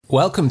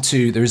Welcome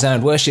to the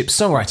Resound Worship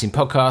Songwriting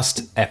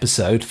Podcast,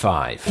 Episode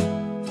 5.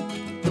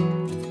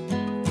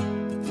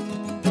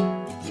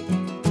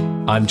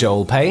 I'm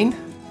Joel Payne.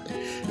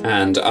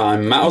 And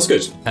I'm Matt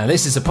Osgood. And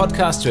this is a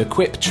podcast to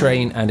equip,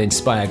 train and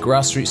inspire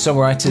grassroots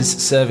songwriters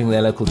serving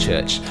their local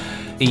church.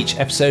 Each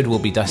episode will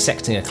be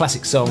dissecting a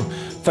classic song,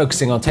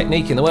 focusing on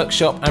technique in the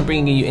workshop and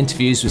bringing you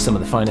interviews with some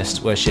of the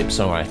finest worship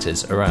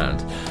songwriters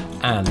around.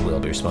 And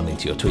we'll be responding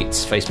to your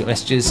tweets, Facebook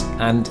messages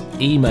and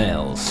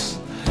emails.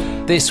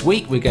 This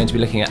week we're going to be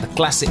looking at the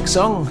classic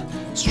song,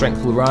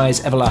 Strength Will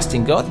Rise,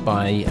 Everlasting God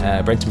by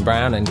Brenton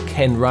Brown and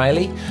Ken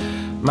Riley.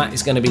 Matt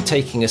is going to be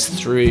taking us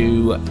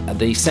through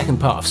the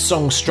second part of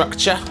song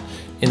structure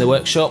in the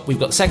workshop. We've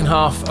got the second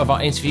half of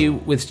our interview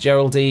with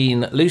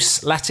Geraldine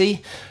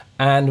Latty,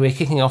 and we're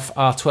kicking off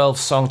our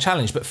 12-song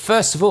challenge. But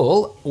first of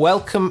all,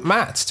 welcome,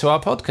 Matt, to our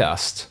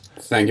podcast.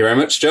 Thank you very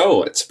much,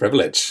 Joel. It's a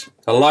privilege.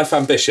 A life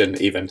ambition,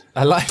 even.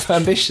 A life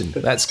ambition.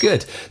 That's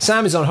good.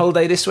 Sam is on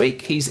holiday this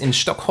week. He's in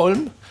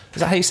Stockholm. Is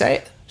that how you say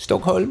it?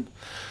 Stockholm?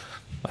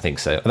 I think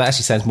so. That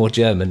actually sounds more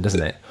German,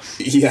 doesn't it?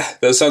 Yeah,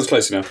 that sounds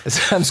close enough.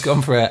 Sam's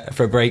gone for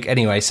a break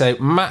anyway. So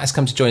Matt has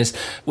come to join us.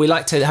 We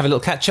like to have a little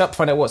catch-up,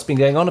 find out what's been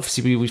going on.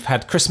 Obviously, we've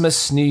had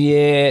Christmas, New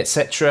Year,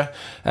 etc.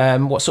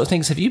 What sort of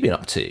things have you been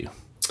up to?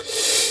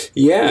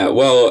 Yeah,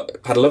 well,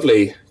 had a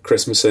lovely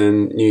Christmas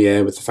and New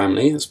Year with the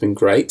family. It's been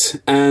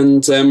great.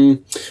 And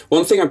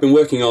one thing I've been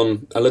working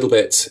on a little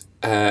bit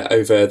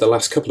over the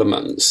last couple of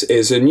months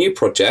is a new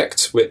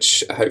project,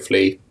 which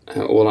hopefully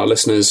all our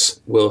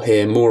listeners will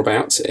hear more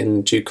about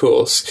in due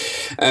course,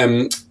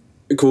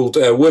 called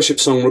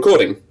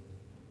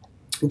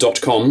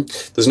worshipsongrecording.com.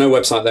 There's no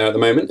website there at the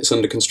moment, it's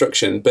under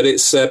construction, but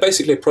it's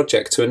basically a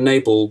project to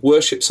enable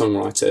worship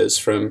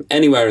songwriters from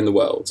anywhere in the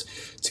world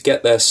to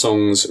get their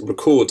songs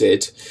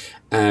recorded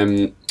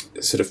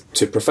sort of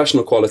to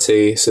professional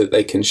quality so that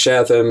they can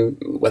share them,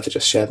 whether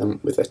just share them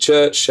with their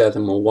church, share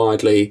them more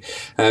widely.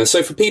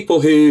 So for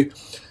people who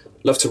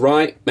love to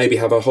write, maybe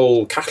have a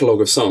whole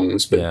catalogue of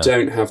songs, but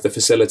don't have the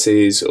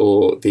facilities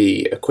or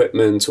the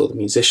equipment or the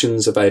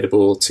musicians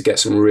available to get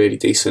some really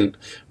decent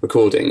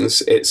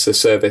recordings, it's a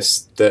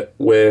service that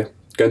we're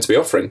going to be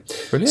offering.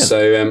 Brilliant.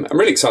 So I'm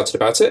really excited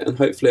about it, and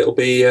hopefully it'll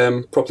be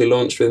properly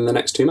launched within the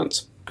next 2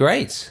 months.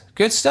 Great.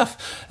 Good stuff.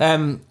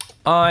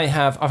 I've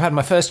had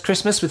my first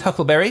Christmas with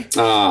Huckleberry,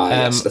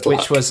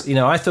 which was,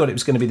 I thought it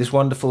was going to be this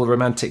wonderful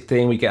romantic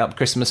thing. We'd get up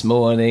Christmas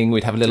morning,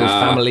 we'd have a little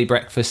family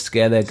breakfast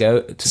together,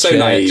 go to church,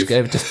 naive. go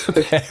over to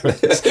the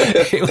parents.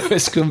 It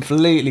was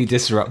completely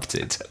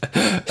disrupted.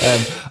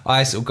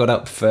 I sort of got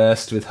up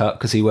first with Huck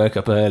because he woke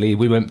up early.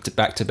 We went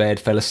back to bed,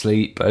 fell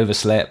asleep,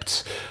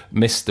 overslept,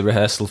 missed the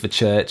rehearsal for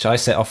church. I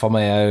set off on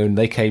my own.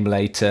 They came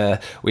later.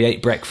 We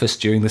ate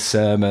breakfast during the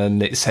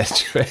sermon,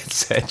 etc.,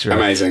 etc.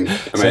 Amazing.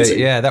 So,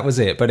 yeah, that was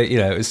it. But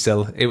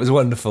it was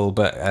wonderful.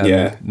 But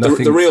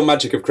nothing... the real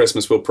magic of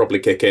Christmas will probably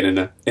kick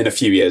in a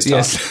few years' time.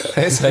 Yes,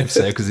 let's hope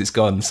so, because it's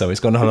gone. So it's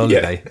gone on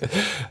holiday.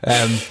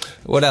 Yeah.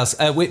 What else?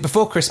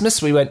 Before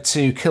Christmas, we went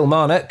to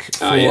Kilmarnock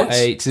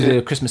to do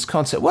a Christmas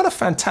concert. What a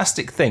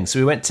fantastic thing! So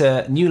we went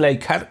to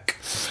Newlay Kirk,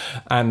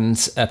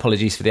 and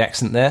apologies for the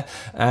accent there,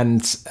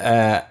 and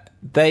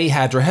they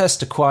had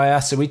rehearsed a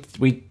choir. So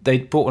they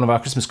bought one of our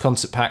Christmas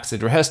concert packs.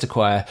 They'd rehearsed a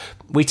choir.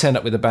 We turned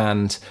up with a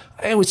band.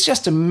 It was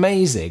just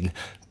amazing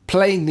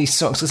playing these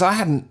songs, because I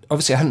hadn't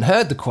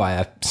heard the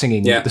choir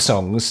singing the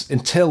songs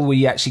until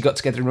we actually got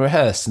together and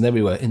rehearsed. And then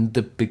we were in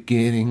the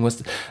beginning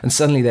and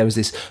suddenly there was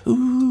this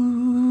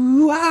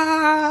ooh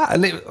ah,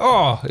 and it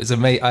was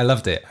amazing. I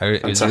loved it.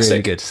 It was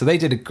really good. So they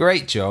did a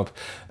great job.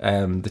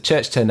 The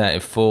church turned out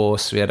in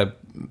force. We had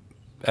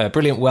a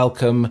brilliant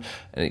welcome,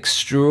 an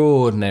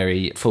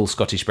extraordinary full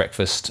Scottish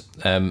breakfast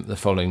the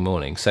following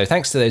morning. So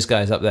thanks to those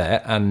guys up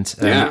there. And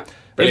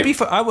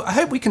I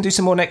hope we can do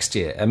some more next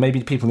year, and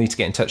maybe people need to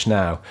get in touch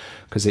now,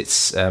 because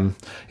it's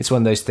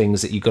one of those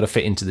things that you've got to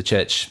fit into the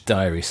church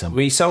diary.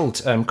 We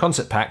sold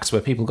concert packs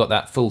where people got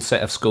that full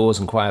set of scores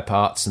and choir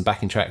parts and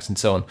backing tracks and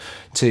so on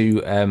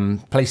to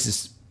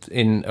places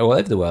all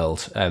over the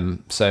world.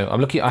 So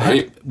I'm looking. I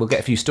hope we'll get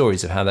a few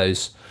stories of how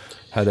those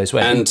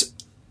went. And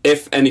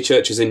if any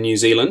churches in New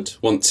Zealand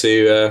want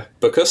to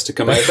book us to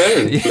come over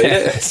and lead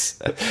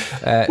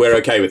it, we're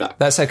okay with that.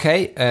 That's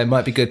okay. It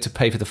might be good to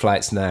pay for the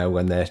flights now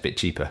when they're a bit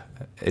cheaper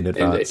in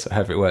advance,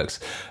 however it works.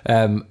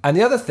 And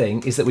the other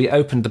thing is that we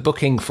opened the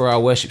booking for our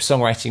worship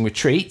songwriting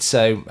retreat.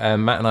 So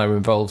Matt and I were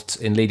involved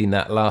in leading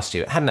that last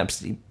year. It had an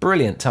absolutely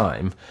brilliant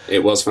time.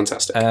 It was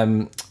fantastic.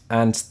 And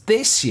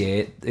this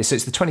year, so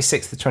it's the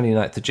 26th to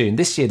 29th of June.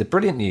 This year, the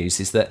brilliant news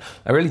is that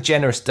a really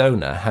generous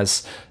donor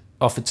has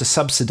offered to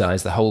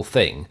subsidise the whole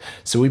thing.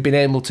 So we've been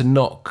able to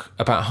knock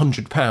about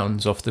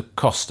 £100 off the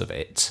cost of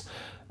it.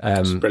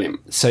 That's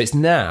brilliant. So it's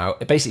now,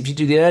 basically, if you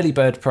do the early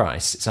bird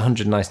price, it's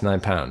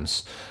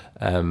 £199,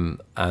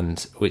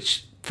 and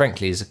which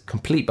frankly is a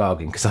complete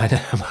bargain because I know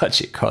how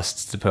much it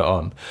costs to put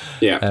on.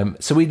 Yeah.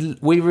 So we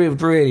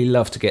would really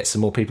love to get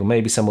some more people.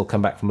 Maybe some will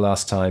come back from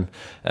last time.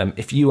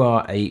 If you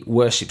are a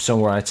worship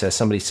songwriter,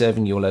 somebody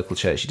serving your local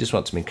church, you just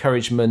want some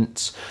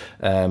encouragement,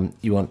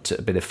 you want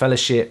a bit of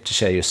fellowship, to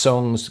share your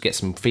songs, to get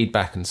some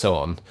feedback and so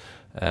on.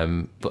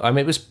 But I mean,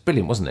 it was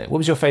brilliant, wasn't it? What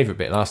was your favourite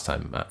bit last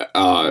time, Matt?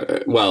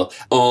 Well,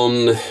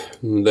 on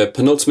the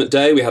penultimate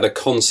day, we had a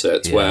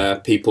concert where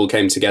people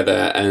came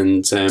together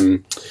and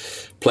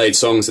played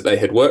songs that they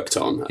had worked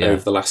on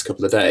over the last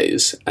couple of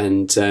days.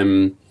 And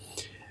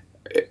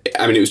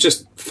I mean, it was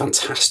just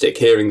fantastic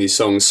hearing these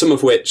songs, some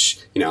of which,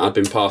 I'd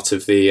been part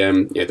of the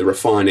the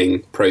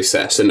refining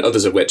process, and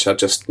others of which I'd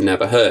just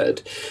never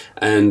heard.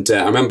 And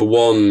I remember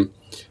one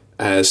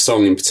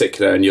song in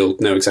particular, and you'll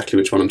know exactly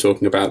which one I'm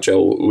talking about,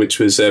 Joel, which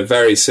was a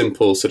very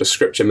simple sort of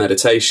scripture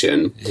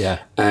meditation. Yeah.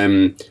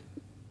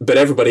 But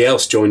everybody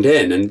else joined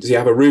in, and you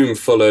have a room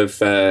full of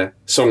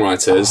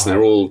songwriters, and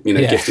they're all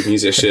gifted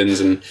musicians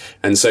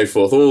and so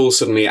forth, all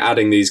suddenly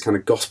adding these kind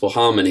of gospel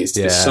harmonies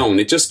to this song.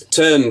 It just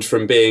turned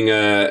from being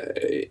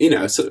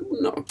sort of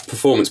not a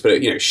performance,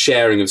 but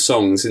sharing of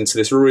songs into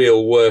this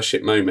real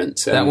worship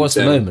moment. That was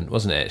the moment,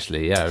 wasn't it?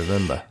 Actually, yeah, I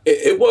remember.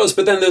 It was,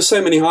 but then there's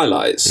so many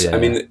highlights. Yeah. I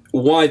mean,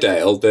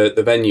 Wydale,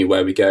 the venue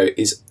where we go,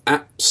 is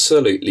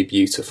absolutely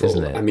beautiful.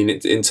 Isn't it? I mean,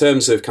 in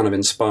terms of kind of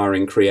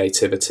inspiring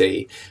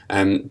creativity,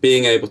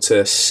 being able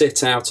to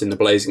sit out in the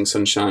blazing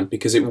sunshine,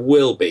 because it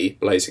will be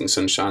blazing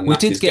sunshine. We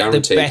that did is get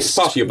guaranteed. the It's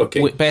part of your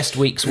booking. best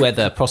week's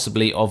weather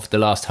possibly of the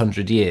last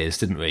 100 years,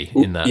 didn't we?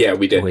 In that, yeah,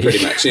 we did week.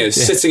 pretty much.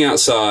 Sitting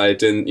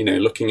outside and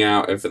looking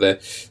out over the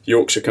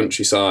Yorkshire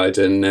countryside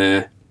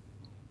and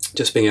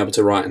just being able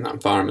to write in that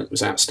environment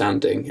was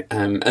outstanding.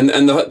 And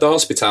the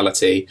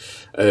hospitality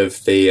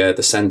of the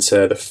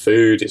centre, the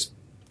food is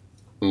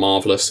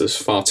marvellous. There's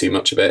far too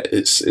much of it.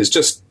 It's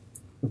just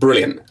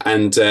brilliant,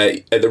 and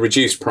at the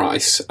reduced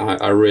price,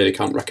 I really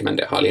can't recommend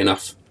it highly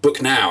enough. Book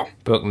now.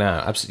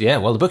 Absolutely. Yeah,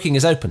 well, the booking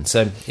is open,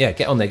 so yeah,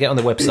 get on there, get on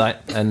the website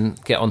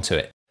and get onto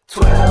it.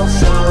 12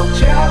 Song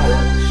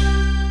Challenge.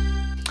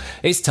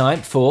 It's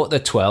time for the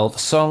 12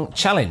 Song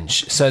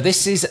Challenge. So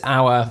this is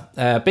our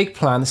big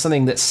plan,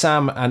 something that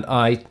Sam and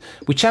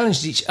we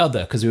challenged each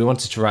other because we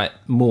wanted to write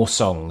more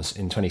songs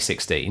in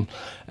 2016,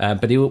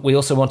 but we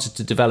also wanted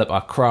to develop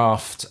our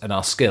craft and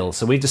our skills.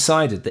 So we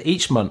decided that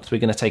each month we're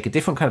going to take a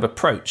different kind of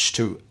approach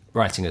to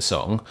writing a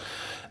song,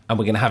 and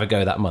we're going to have a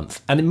go that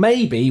month. And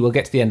maybe we'll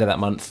get to the end of that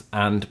month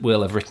and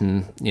we'll have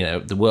written,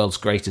 the world's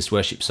greatest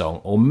worship song,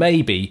 or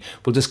maybe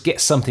we'll just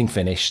get something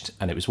finished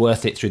and it was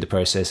worth it through the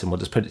process, and we'll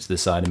just put it to the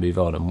side and move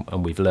on,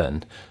 and we've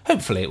learned.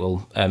 Hopefully it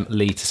will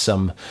lead to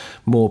some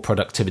more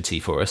productivity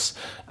for us.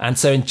 And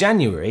so in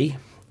January,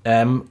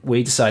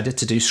 we decided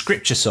to do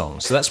scripture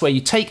songs. So that's where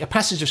you take a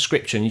passage of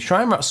scripture and you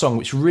try and write a song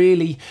which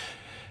really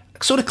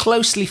sort of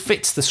closely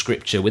fits the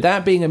scripture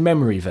without being a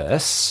memory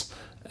verse.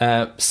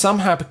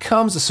 Somehow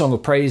becomes a song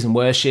of praise and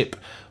worship,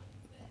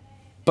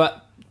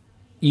 but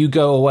you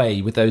go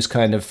away with those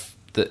kind of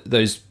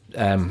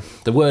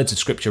the words of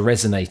scripture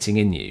resonating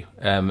in you.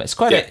 It's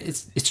quite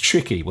it's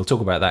tricky. We'll talk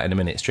about that in a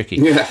minute. It's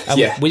tricky.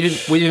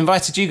 We've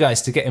invited you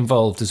guys to get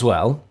involved as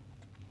well.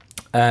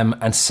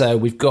 And so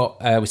we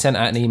sent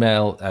out an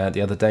email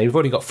the other day. We've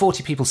already got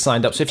 40 people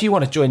signed up. So if you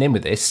want to join in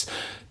with this,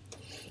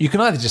 you can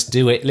either just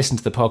do it, listen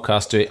to the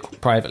podcast, do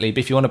it privately, but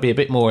if you want to be a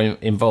bit more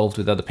involved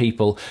with other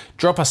people,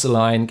 drop us a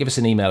line, give us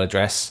an email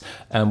address,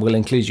 and we'll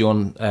include you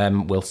on,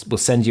 we'll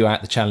send you out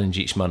the challenge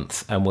each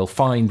month, and we'll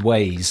find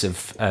ways of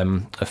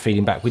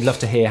feeding back. We'd love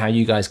to hear how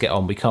you guys get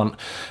on. We can't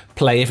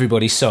play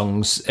everybody's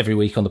songs every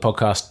week on the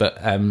podcast, but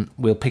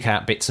we'll pick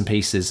out bits and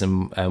pieces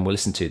and we'll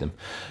listen to them.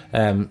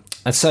 And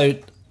so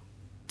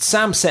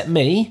Sam set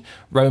me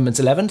Romans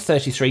 11,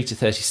 33 to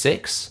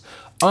 36.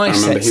 I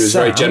remember he was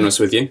very generous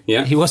with you.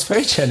 Yeah, he was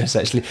very generous,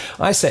 actually.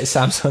 I set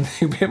Sam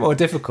something a bit more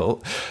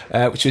difficult,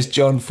 which was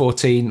John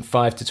 14,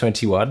 5 to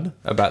 21,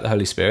 about the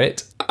Holy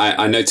Spirit.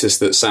 I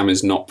noticed that Sam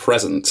is not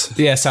present.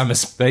 Yeah, Sam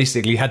has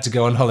basically had to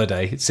go on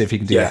holiday to see if he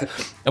can do that.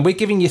 And we're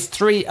giving you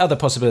 3 other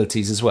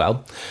possibilities as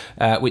well,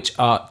 which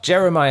are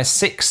Jeremiah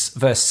 6,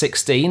 verse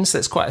 16, so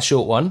that's quite a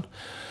short one,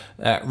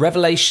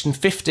 Revelation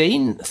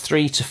 15,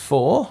 3 to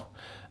 4,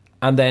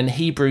 and then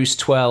Hebrews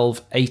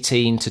 12,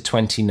 18 to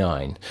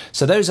 29.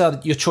 So those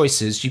are your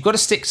choices. You've got to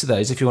stick to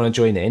those if you want to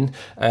join in.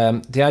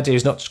 The idea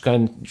is not to go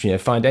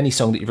and find any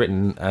song that you've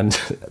written and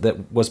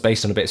that was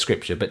based on a bit of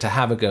scripture, but to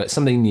have a go at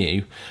something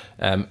new.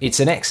 It's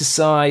an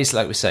exercise,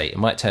 like we say. It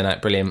might turn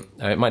out brilliant.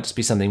 It might just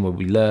be something where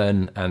we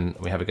learn and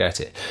we have a go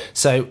at it.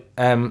 So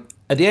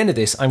at the end of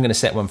this, I'm going to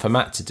set one for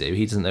Matt to do.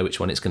 He doesn't know which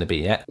one it's going to be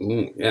yet.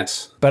 Ooh,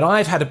 yes. But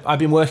I've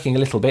been working a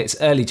little bit. It's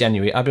early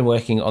January. I've been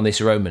working on this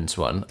Romans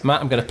one.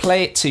 Matt, I'm going to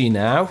play it to you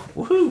now.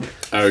 Woohoo!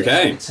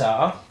 Okay.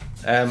 Guitar.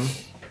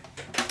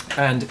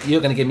 And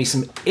you're going to give me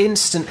some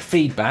instant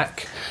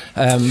feedback.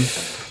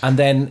 And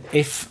then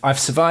if I've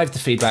survived the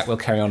feedback, we'll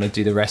carry on and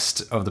do the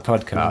rest of the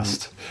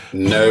podcast.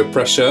 No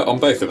pressure on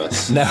both of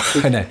us. No,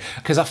 I know.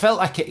 Because I felt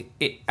like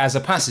it as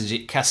a passage,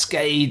 it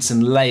cascades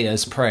and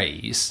layers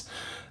praise.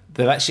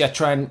 they'll actually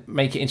try and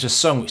make it into a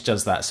song which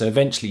does that. So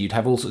eventually you'd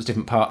have all sorts of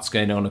different parts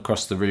going on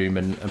across the room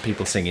and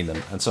people singing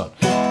them and so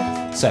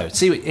on. So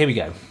here we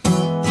go.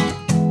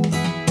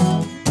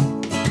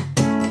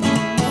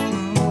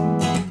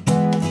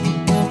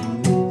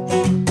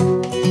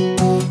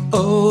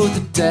 Oh,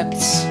 the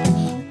depths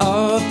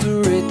of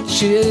the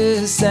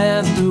riches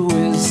and the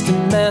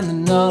wisdom and the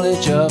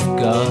knowledge of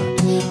God.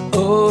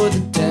 Oh, the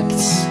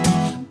depths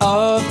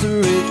of the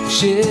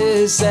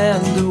riches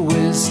and the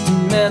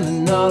wisdom and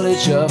the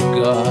knowledge of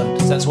God.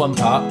 So that's one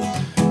part.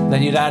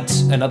 Then you'd add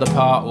another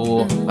part,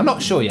 or I'm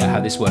not sure yet how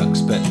this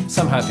works, but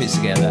somehow it fits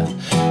together.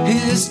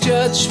 His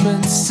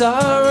judgments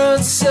are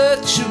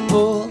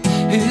unsearchable,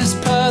 his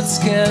paths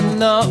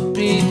cannot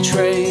be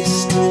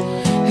traced.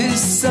 His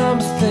some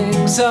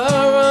things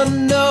are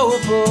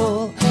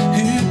unknowable,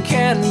 who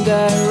can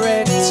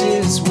direct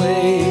his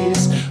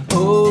ways?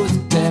 Oh, the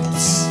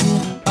depths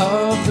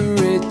of the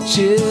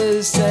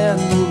riches and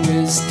the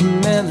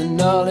wisdom and the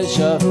knowledge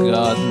of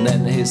God. And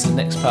then here's the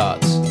next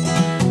part.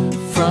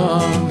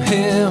 From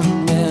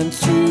him and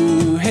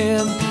through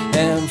him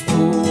and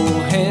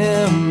for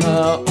him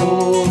are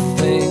all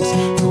things.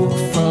 For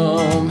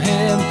from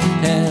him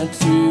and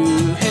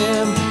through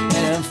him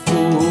and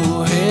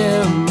for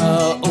him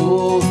are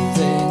all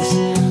things.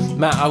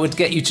 Matt, I would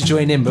get you to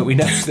join in, but we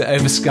know that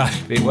over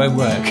Skype it won't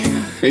work.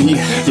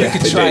 Yeah,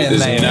 could try and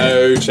there's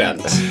no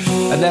chance.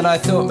 And then I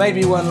thought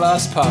maybe one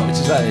last part, which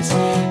is like this.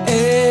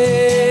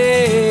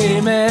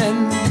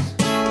 Amen.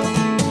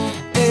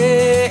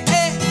 Amen.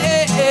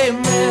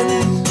 Amen.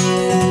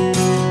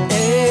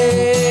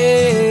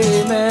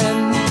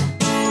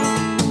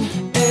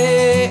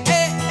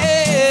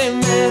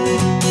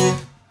 Amen.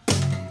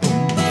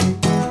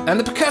 And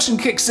the percussion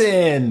kicks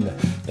in.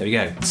 There we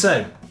go.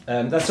 So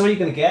that's all you're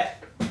going to get.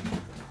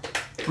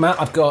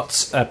 Matt, I've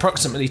got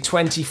approximately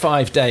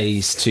 25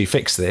 days to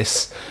fix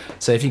this.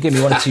 So if you give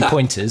me one or two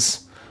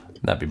pointers,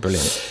 that'd be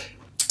brilliant.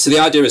 So the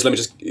idea is, let me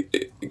just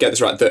get this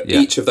right, that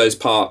each of those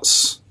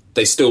parts,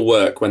 they still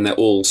work when they're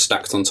all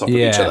stacked on top of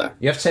each other.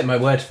 You have to take my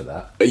word for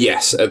that.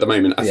 Yes, at the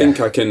moment. I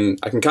think I can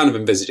kind of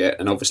envisage it,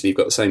 and obviously you've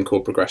got the same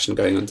chord progression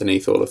going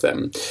underneath all of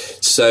them.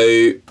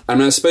 So, I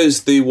mean, I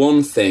suppose the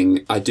one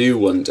thing I do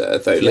wonder,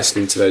 though,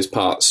 listening to those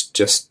parts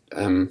just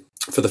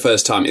for the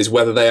first time, is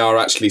whether they are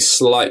actually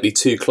slightly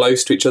too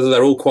close to each other.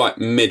 They're all quite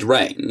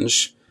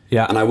mid-range.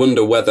 Yeah. And I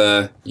wonder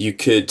whether you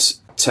could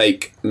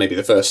take maybe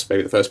the first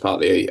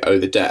part,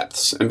 the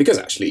depths, and because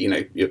actually, you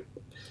know, you're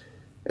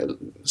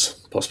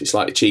possibly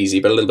slightly cheesy,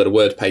 but a little bit of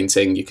word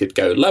painting, you could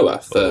go lower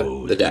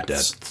for the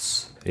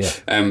depths. Yeah.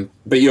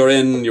 But you're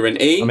in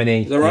E. I'm in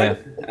E. Is that right?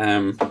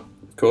 Yeah.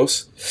 Of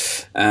course.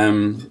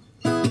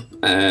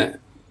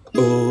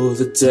 Oh,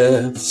 the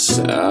depths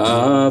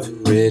of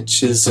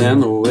riches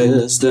and the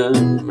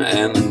wisdom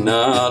and the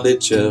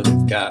knowledge of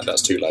God.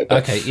 That's too low.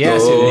 But okay, yeah.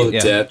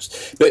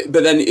 Depths. But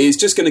then it's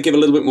just going to give a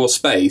little bit more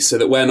space so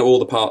that when all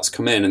the parts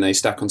come in and they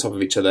stack on top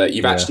of each other,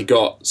 you've actually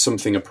got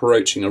something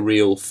approaching a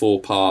real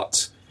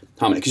 4-part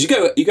harmony. Because you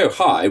go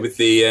high with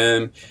the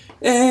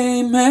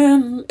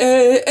amen,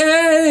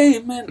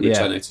 amen, which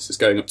I notice is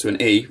going up to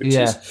an E, which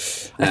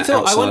is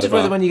I wondered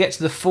whether when you get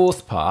to the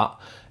 4th part,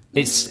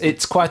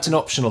 it's quite an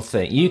optional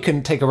thing. You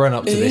can take a run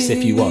up to this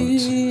if you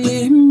want.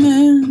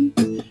 Amen.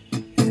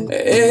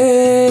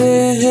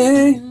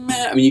 Amen.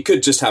 I mean, you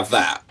could just have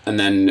that, and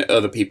then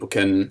other people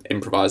can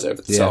improvise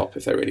over the top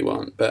if they really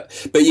want. But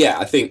yeah,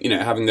 I think, you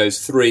know, having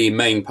those 3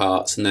 main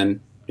parts, and then,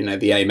 you know,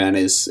 the amen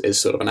is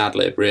sort of an ad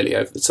lib really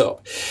over the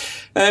top.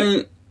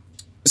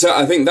 So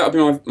I think that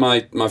would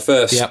be my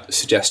first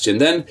suggestion.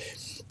 Then,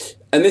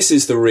 and this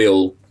is the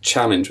real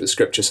challenge with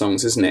scripture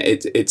songs, isn't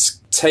it? It's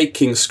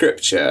taking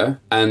scripture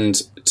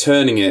and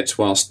turning it,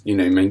 whilst, you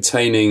know,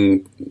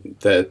 maintaining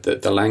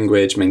the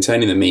language,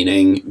 maintaining the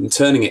meaning, and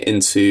turning it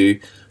into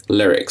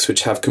lyrics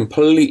which have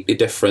completely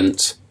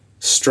different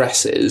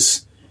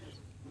stresses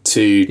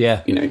to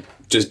you know,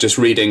 just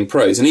reading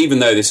prose. And even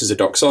though this is a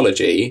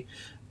doxology,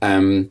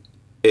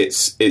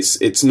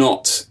 it's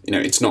not, you know,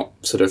 it's not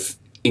sort of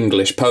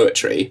English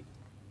poetry.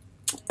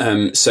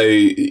 So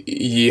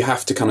you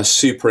have to kind of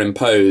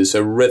superimpose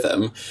a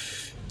rhythm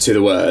to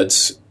the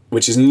words,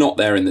 which is not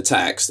there in the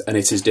text, and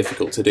it is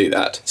difficult to do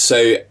that.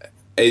 So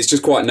it's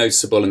just quite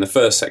noticeable in the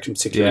first section,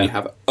 particularly when you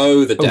have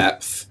the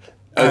depth,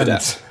 the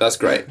depth. That's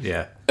great.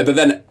 Yeah. But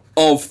then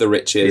of the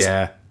riches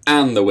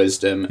and the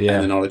wisdom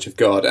and the knowledge of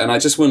God. And I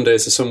just wonder,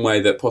 is there some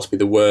way that possibly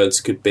the words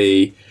could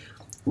be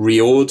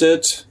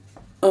reordered?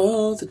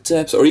 Oh, the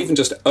depths, or even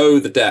just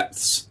the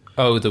depths.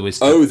 Oh, the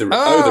wisdom. Oh, the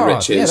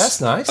riches. Yeah, that's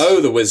nice. Oh,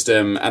 the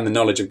wisdom and the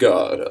knowledge of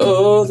God.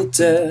 Oh, the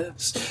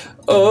depths.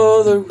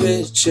 Oh, the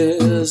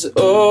riches.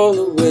 Oh,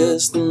 the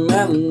wisdom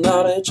and the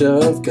knowledge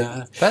of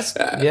God. That's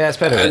it's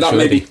better. That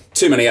may be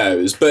too many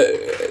O's, but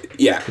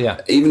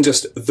even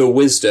just the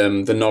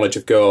wisdom, the knowledge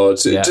of God.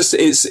 Just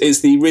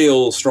it's the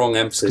real strong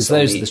emphasis. Because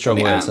those are the strong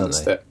words,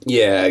 aren't they?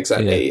 Yeah,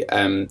 exactly. Yeah.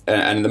 And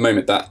in the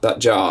moment that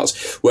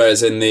jars.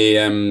 Whereas in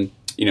the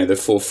you know, the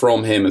for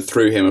from him and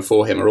through him and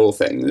for him are all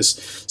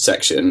things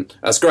section,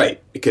 that's great,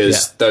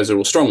 because those are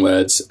all strong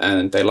words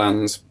and they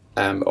land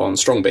on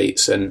strong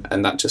beats, and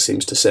that just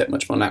seems to sit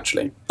much more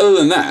naturally. Other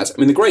than that, I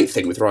mean, the great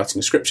thing with writing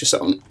a scripture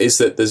song is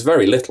that there's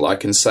very little I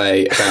can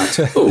say about,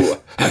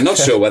 I'm not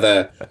sure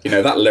whether,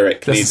 that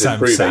lyric needs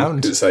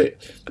improving. So,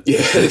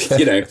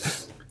 yeah,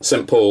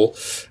 St. Paul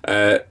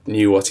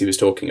knew what he was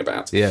talking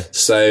about. Yeah.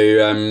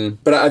 So,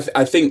 but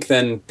I think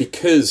then,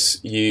 because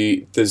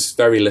there's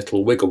very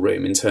little wiggle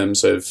room in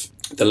terms of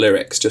the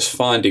lyrics, just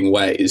finding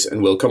ways,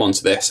 and we'll come on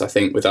to this, I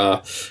think, with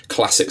our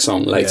classic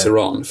song later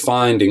on,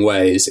 finding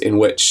ways in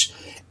which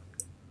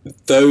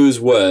those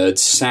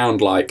words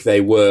sound like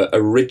they were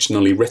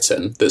originally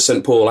written, that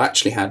St. Paul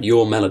actually had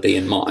your melody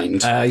in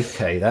mind.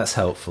 Okay, that's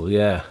helpful,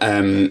 yeah.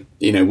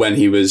 When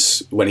he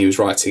was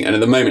writing. And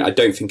at the moment, I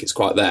don't think it's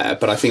quite there,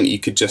 but I think you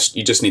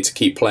just need to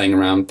keep playing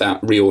around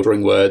that,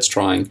 reordering words,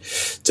 trying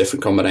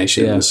different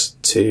combinations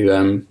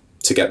to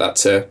get that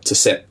to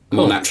sit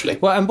more naturally.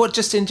 Well, and what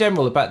just in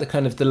general about the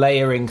kind of the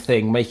layering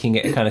thing, making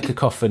it a kind of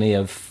cacophony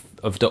of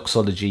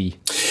doxology?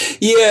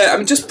 Yeah, I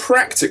mean, just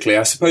practically,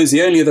 I suppose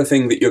the only other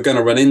thing that you're going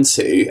to run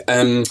into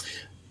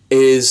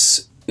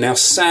is now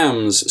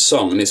Sam's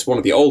song, and it's one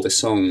of the oldest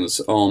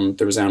songs on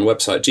the Resound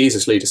website,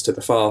 Jesus Lead Us to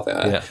the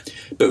Father. Yeah.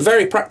 But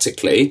very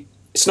practically,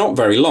 it's not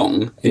very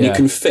long, and you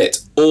can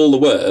fit all the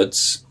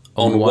words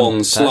on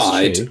one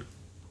slide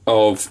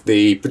of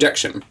the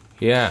projection.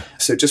 Yeah.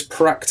 So just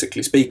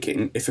practically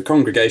speaking, if a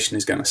congregation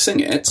is going to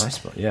sing it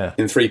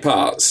in 3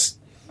 parts,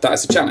 that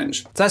is a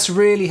challenge. That's a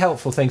really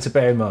helpful thing to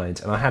bear in mind,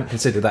 and I hadn't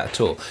considered that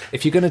at all.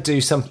 If you're going to do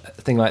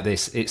something like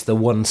this, it's the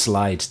one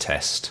slide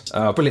test.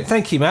 Oh, brilliant.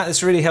 Thank you, Matt.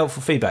 That's really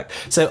helpful feedback.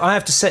 So I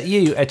have to set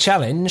you a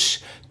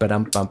challenge.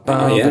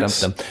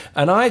 Yes.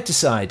 And I've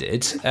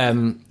decided,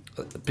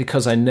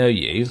 because I know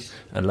you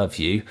and love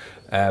you,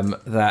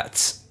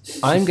 that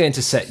I'm going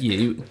to set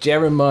you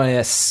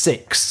Jeremiah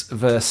 6,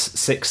 verse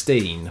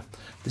 16.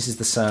 This is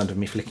the sound of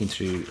me flicking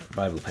through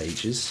Bible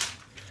pages.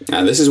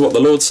 And this is what the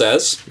Lord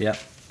says. Yeah.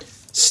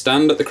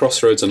 Stand at the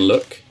crossroads and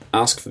look.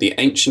 Ask for the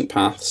ancient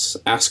paths.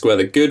 Ask where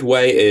the good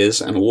way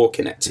is and walk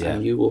in it.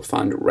 And you will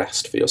find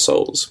rest for your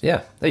souls.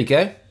 Yeah, there you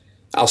go.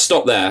 I'll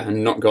stop there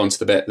and not go on to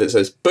the bit that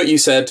says, but you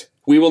said,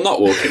 we will not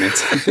walk in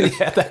it.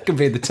 Yeah, that can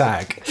be the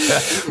tag.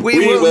 We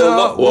will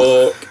not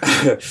walk.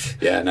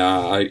 Yeah,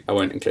 no, I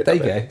won't include that.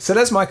 There you go. So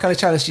that's my kind of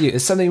challenge to you.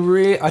 It's something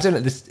really, I don't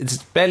know,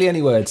 there's barely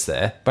any words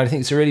there, but I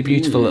think it's a really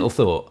beautiful little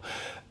thought.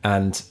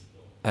 And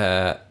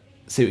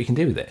see what you can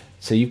do with it.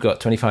 So you've got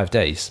 25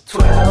 days.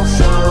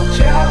 12-song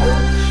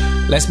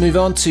challenge. Let's move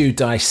on to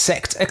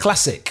Dissect a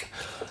Classic.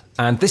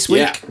 And this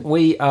week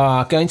we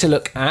are going to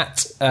look at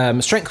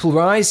Strength Will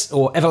Rise,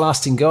 or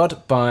Everlasting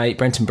God, by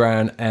Brenton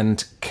Brown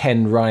and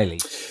Ken Riley.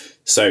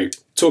 So,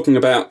 talking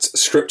about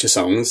scripture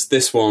songs,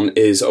 this one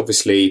is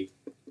obviously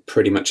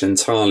pretty much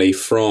entirely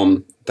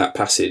from that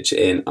passage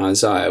in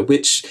Isaiah,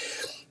 which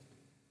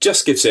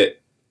just gives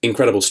it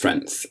incredible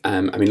strength.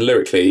 I mean,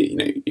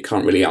 lyrically, you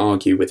can't really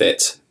argue with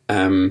it.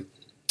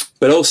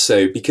 But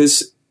also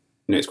because,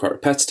 it's quite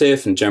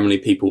repetitive, and generally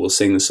people will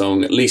sing the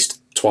song at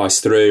least twice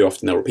through.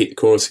 Often they'll repeat the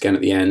chorus again at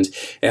the end.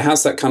 It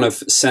has that kind of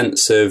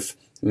sense of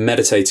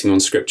meditating on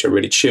scripture,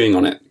 really chewing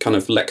on it, kind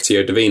of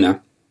Lectio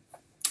Divina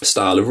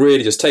style of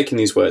really just taking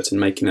these words and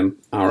making them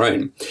our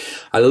own.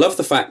 I love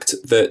the fact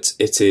that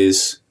it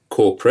is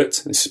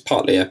corporate. This is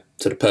partly a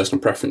sort of personal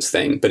preference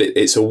thing, but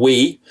it's a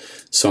we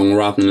song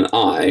rather than an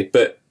I,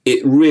 but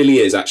it really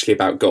is actually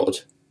about God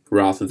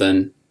rather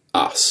than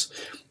us.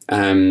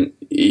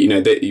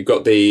 You've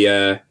got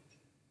the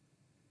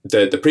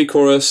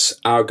pre-chorus,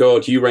 our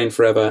God, you reign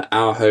forever,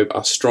 our hope,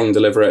 our strong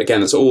deliverer. Again,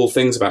 that's all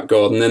things about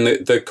God. And then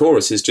the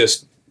chorus is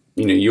just,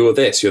 you're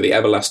this, you're the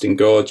everlasting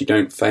God, you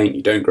don't faint,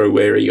 you don't grow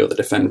weary, you're the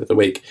defender of the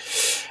weak.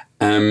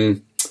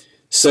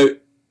 So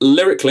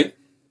lyrically,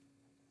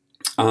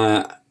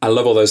 I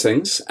love all those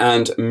things.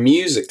 And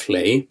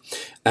musically,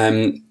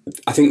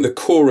 I think the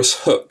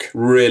chorus hook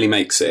really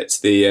makes it.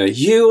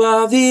 You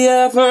are the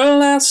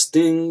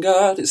everlasting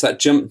God. It's that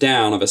jump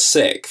down of a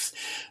sixth.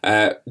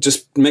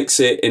 Just makes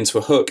it into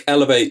a hook,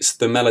 elevates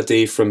the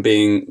melody from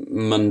being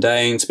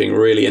mundane to being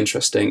really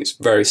interesting. It's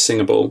very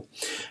singable.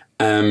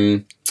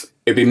 It'd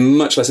be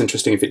much less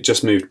interesting if it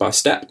just moved by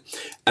step.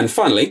 And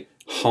finally,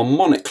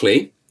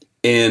 harmonically,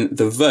 in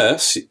the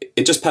verse,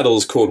 it just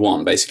pedals chord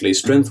 1, basically.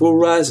 Strength will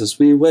rise as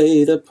we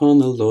wait upon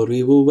the Lord,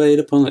 we will wait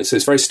upon it. So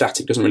it's very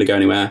static, doesn't really go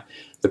anywhere.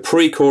 The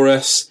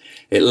pre-chorus,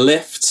 it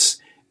lifts,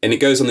 and it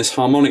goes on this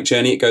harmonic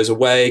journey. It goes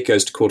away, it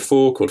goes to chord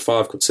 4, chord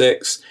 5, chord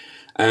 6,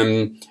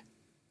 and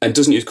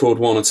doesn't use chord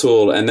 1 at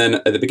all. And then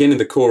at the beginning of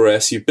the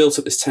chorus, you've built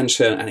up this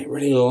tension, and it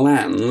really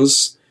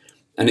lands,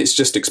 and it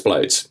just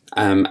explodes.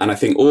 And I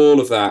think all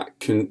of that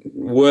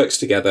works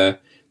together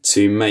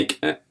to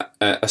make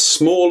a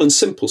small and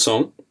simple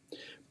song,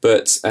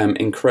 but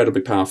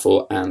incredibly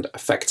powerful and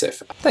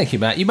effective. Thank you,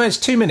 Matt. You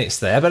managed 2 minutes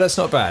there, but that's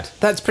not bad.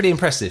 That's pretty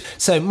impressive.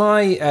 So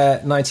my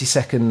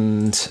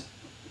 90-second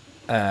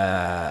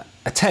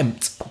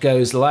attempt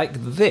goes like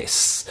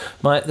this.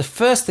 The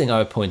first thing I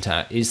would point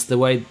out is the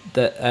way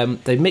that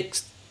they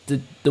mix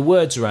the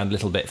words around a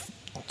little bit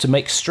to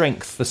make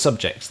strength the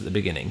subject at the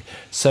beginning.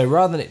 So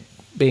rather than it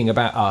being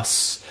about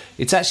us.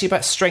 It's actually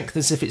about strength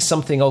as if it's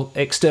something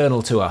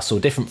external to us or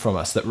different from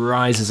us that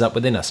rises up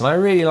within us. And I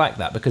really like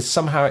that because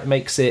somehow it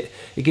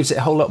gives it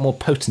a whole lot more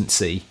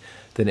potency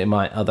than it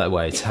might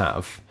otherwise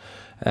have.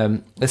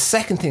 The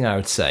second thing I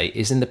would say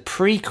is in the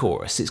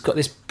pre-chorus, it's got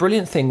this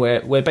brilliant thing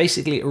where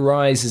basically it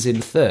rises in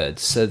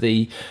thirds. So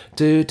the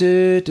do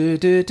do do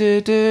do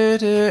do do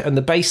do, and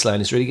the bass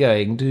line is really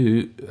going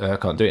do. I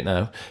can't do it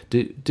now.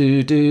 Do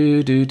do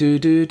do do do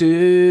do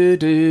do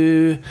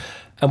do.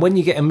 And when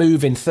you get a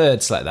move in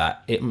thirds like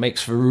that, it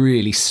makes for a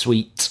really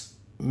sweet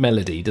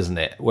melody, doesn't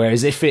it?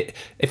 Whereas if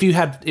you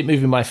had it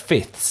moving by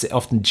fifths, it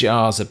often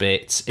jars a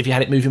bit. If you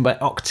had it moving by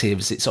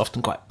octaves, it's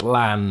often quite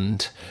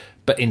bland.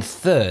 But in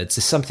thirds,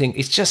 there's something.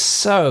 It's just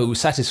so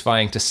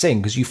satisfying to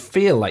sing because you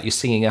feel like you're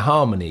singing a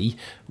harmony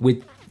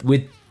with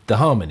the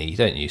harmony,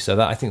 don't you?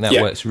 So I think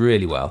that works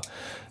really well.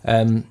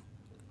 And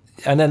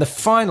then the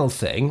final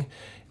thing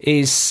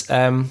is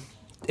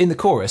in the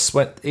chorus,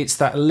 when it's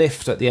that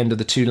lift at the end of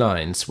the two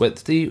lines,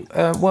 with the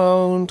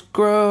won't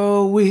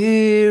grow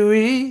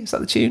weary. Is that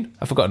the tune?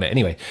 I've forgotten it.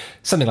 Anyway,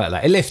 something like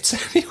that. It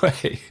lifts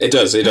anyway. It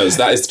does.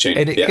 That is the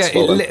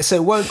tune. So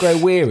it won't grow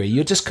weary.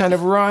 You're just kind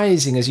of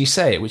rising as you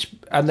say it.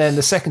 And then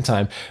the second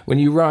time, when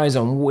you rise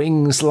on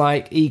wings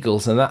like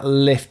eagles, and that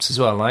lifts as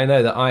well. And I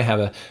know that I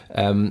have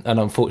an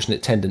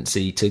unfortunate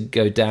tendency to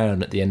go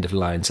down at the end of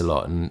lines a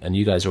lot, and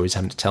you guys are always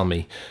having to tell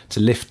me to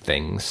lift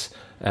things.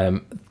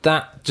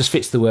 That just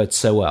fits the word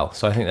so well.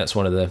 So I think that's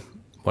one of the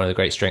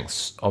great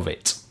strengths of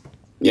it.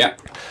 Yeah.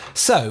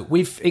 So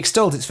we've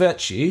extolled its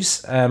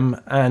virtues,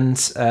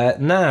 and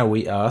now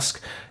we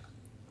ask.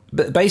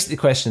 But basically,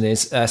 the question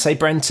is: say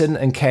Brenton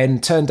and Ken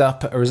turned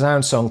up at a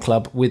Resound Song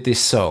Club with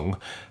this song.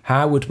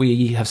 How would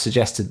we have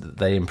suggested that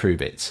they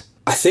improve it?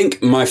 I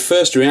think my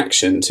first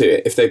reaction to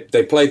it, if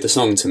they played the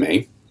song to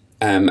me,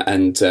 and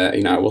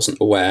I wasn't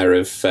aware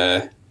of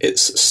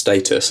its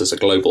status as a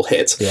global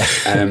hit,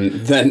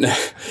 then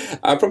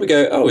I'd probably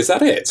go, oh, is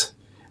that it?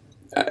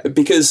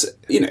 Because,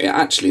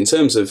 actually in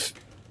terms of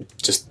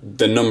just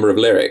the number of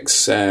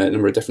lyrics,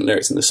 number of different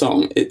lyrics in the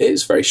song, it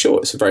is very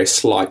short. It's a very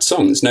slight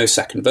song. There's no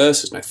second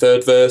verse, there's no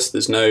third verse,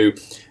 there's no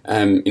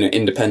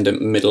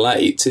independent middle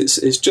eight.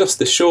 It's just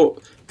this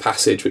short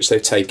passage which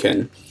they've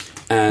taken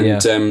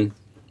and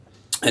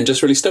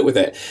just really stuck with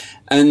it.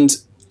 And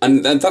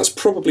that's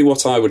probably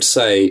what I would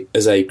say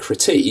as a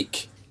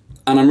critique.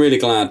 And I'm really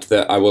glad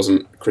that I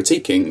wasn't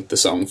critiquing the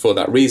song for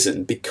that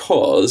reason,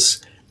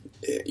 because,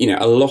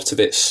 a lot of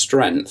its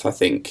strength, I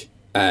think,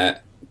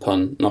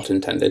 pun not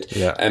intended,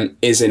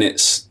 is in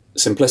its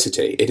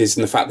simplicity. It is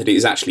in the fact that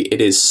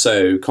it is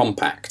so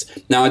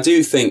compact. Now, I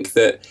do think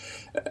that,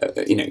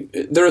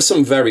 there are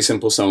some very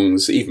simple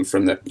songs, even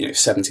from the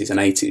 70s and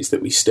 80s,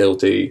 that we still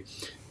do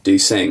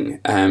sing.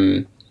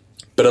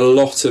 But a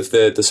lot of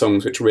the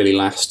songs which really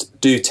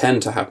last do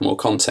tend to have more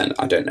content.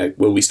 I don't know.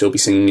 Will we still be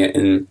singing it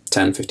in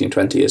 10, 15,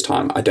 20 years'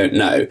 time? I don't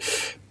know.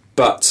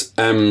 But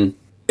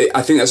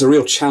I think that's a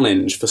real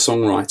challenge for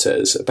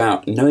songwriters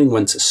about knowing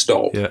when to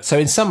stop. Yeah. So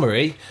in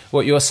summary,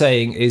 what you're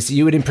saying is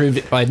you would improve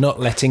it by not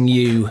letting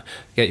you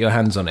get your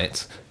hands on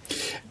it.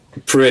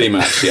 Pretty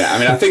much, yeah. I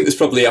mean, I think there's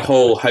probably a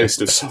whole host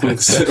of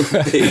songs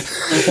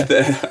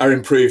that are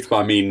improved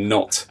by me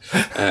not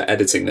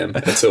editing them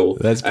at all.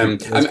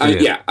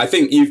 I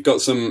think you've got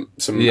some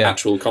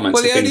actual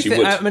comments and things you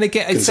would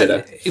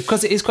consider.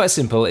 Because it is quite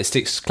simple, it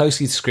sticks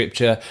closely to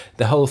scripture,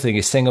 the whole thing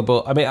is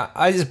singable. I mean,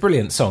 it's a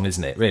brilliant song,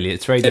 isn't it, really?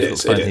 It's very difficult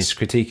to find things to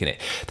critique in it.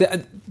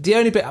 The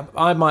only bit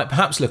I might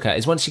perhaps look at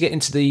is once you get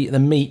into the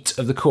meat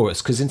of the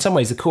chorus, because in some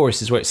ways the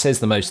chorus is where it says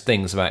the most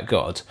things about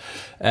God.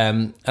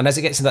 And as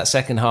it gets into that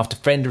second half,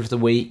 Defender of the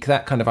Weak,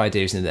 that kind of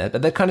idea is in there.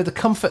 But they're kind of the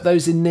comfort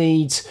those in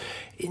need.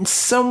 In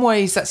some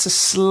ways, that's a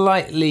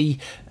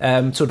slightly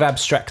sort of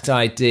abstract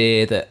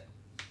idea that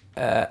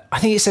I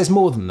think it says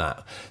more than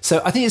that.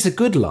 So I think it's a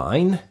good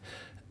line,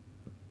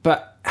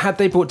 but had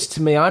they brought it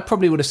to me, I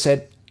probably would have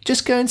said,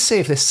 just go and see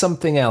if there's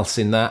something else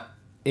in that,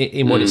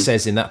 in what it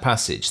says in that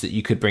passage that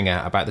you could bring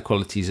out about the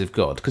qualities of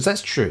God, because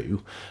that's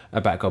true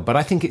about God, but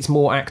I think it's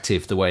more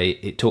active the way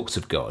it talks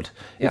of God.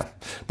 Yeah,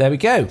 there we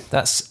go.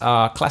 That's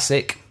our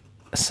classic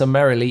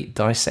Summarily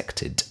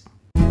Dissected.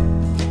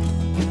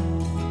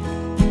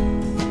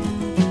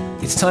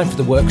 It's time for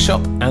the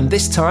workshop, and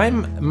this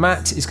time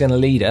Matt is going to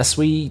lead us.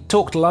 We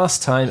talked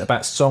last time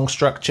about song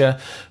structure,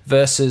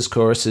 verses,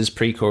 choruses,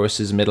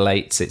 pre-choruses, middle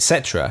eights,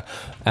 etc.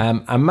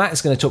 And Matt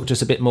is going to talk to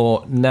us a bit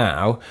more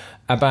now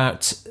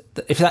about,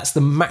 if that's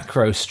the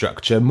macro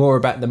structure, more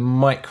about the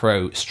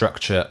micro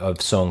structure of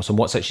songs and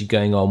what's actually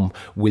going on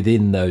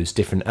within those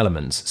different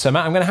elements. So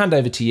Matt, I'm going to hand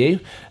over to you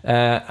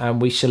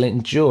and we shall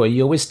enjoy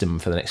your wisdom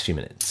for the next few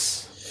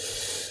minutes.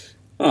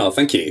 Oh,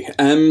 thank you.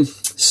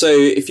 So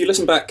if you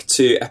listen back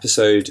to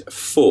episode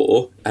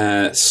 4,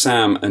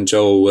 Sam and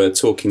Joel were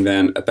talking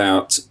then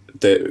about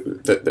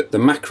the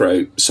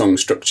macro song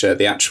structure,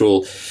 the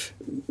actual,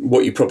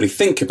 what you probably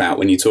think about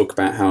when you talk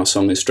about how a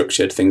song is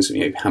structured, things,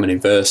 how many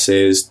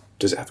verses,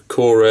 does it have a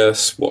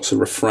chorus, what's a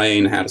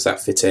refrain, how does that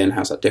fit in,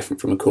 how's that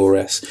different from a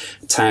chorus,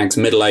 tags,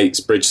 middle eights,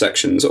 bridge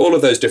sections, all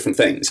of those different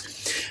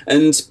things.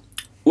 And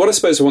what I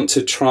suppose I want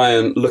to try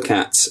and look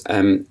at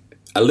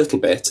a little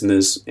bit, and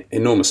there's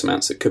enormous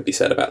amounts that could be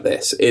said about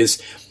this,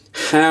 is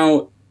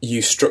how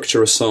you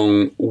structure a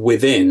song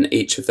within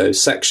each of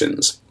those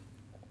sections.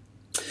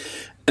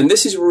 And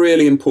this is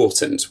really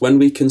important when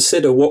we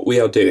consider what we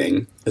are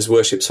doing as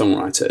worship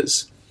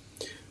songwriters.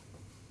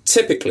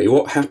 Typically,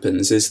 what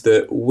happens is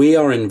that we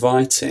are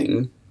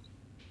inviting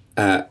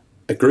a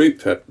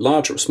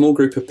large or small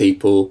group of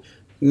people,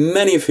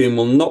 many of whom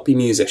will not be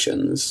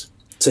musicians,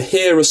 to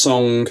hear a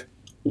song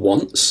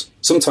once.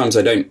 Sometimes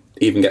I don't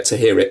even get to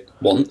hear it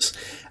once,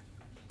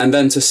 and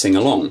then to sing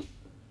along.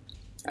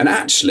 And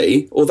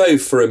actually, although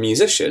for a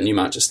musician you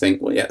might just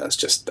think, well, yeah, that's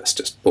just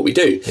what we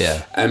do.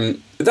 Yeah.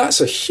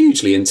 That's a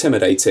hugely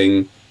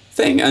intimidating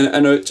thing,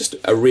 and just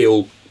a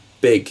real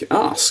big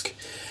ask.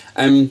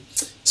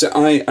 So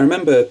I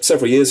remember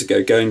several years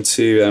ago going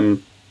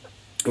to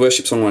a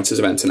worship songwriters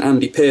event, and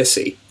Andy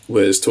Piercy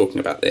was talking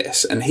about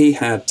this, and he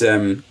had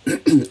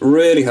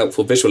really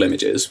helpful visual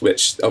images,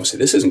 which obviously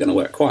this isn't going to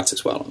work quite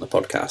as well on the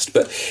podcast,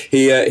 but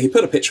he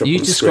put a picture up on the screen. You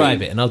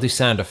describe it and I'll do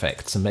sound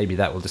effects, and maybe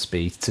that will just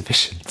be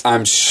sufficient.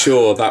 I'm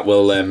sure that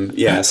will,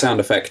 sound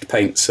effect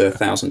paints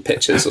 1,000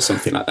 pictures or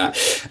something like that.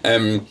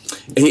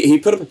 He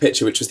put up a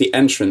picture which was the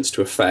entrance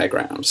to a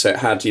fairground, so it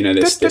had,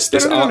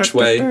 this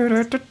archway.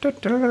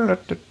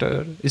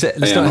 Is it?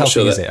 It's not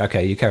helping, is it?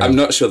 Okay, you carry on. I'm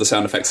not sure the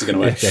sound effects are going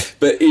to work. Okay.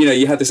 But,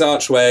 you had this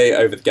archway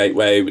over the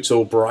gateway, which was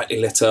all brightly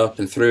lit up,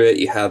 and through it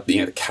you had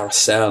the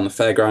carousel and the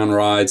fairground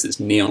rides. There's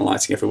neon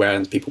lighting everywhere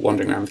and people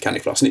wandering around with candy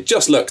floss, and it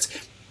just looked,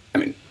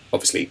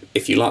 obviously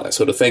if you like that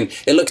sort of thing,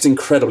 it looked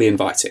incredibly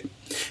inviting.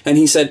 And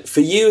he said,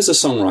 for you as a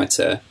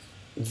songwriter,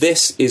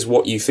 this is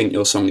what you think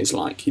your song is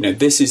like.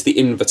 This is the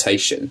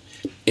invitation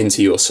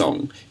into your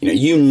song.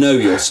 You know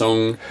your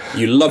song,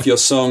 you love your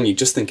song, you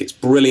just think it's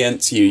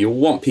brilliant, you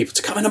want people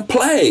to come in and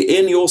play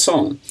in your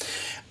song.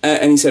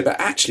 And he said, but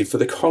actually for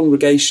the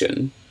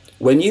congregation,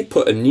 when you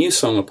put a new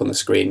song up on the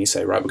screen, you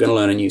say, right, we're going to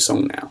learn a new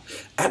song now.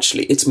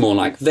 Actually, it's more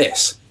like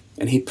this.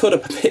 And he put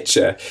up a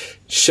picture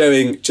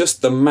showing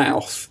just the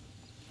mouth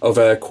of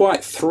a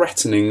quite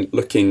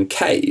threatening-looking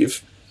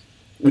cave,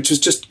 which was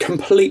just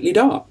completely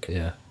dark.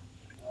 Yeah.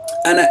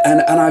 And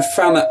I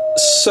found that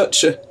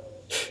such a...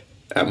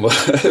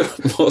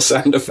 more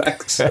sound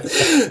effects.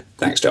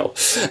 Thanks, Joel.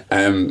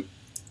 And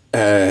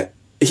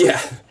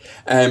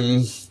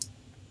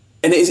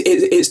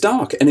it's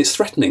dark and it's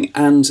threatening,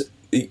 and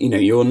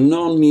your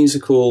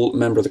non-musical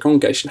member of the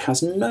congregation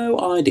has no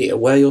idea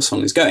where your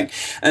song is going.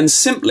 And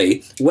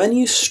simply, when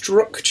you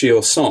structure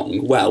your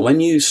song well,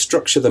 when you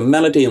structure the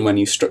melody and when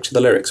you structure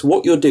the lyrics,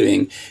 what you're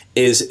doing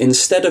is,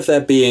 instead of there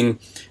being,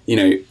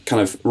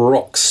 kind of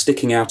rocks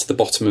sticking out of the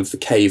bottom of the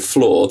cave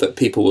floor that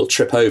people will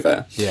trip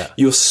over,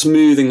 you're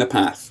smoothing the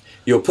path.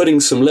 You're putting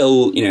some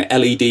little,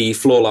 LED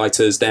floor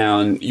lighters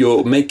down.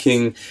 You're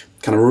making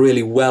kind of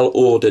really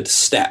well-ordered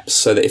steps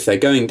so that if they're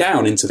going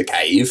down into the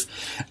cave,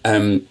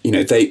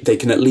 they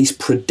can at least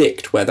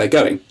predict where they're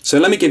going. So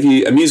let me give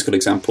you a musical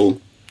example.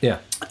 Yeah.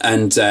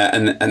 And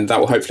that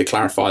will hopefully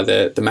clarify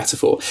the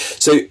metaphor.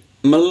 So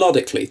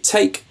melodically,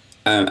 take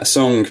a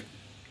song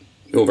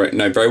you'll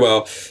know very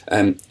well,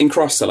 In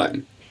Christ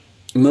Alone.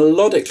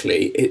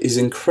 Melodically, it is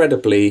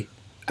incredibly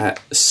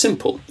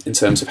simple in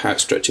terms of how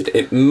it's structured.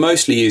 It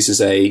mostly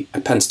uses a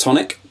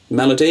pentatonic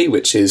melody,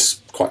 which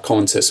is quite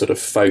common to sort of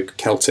folk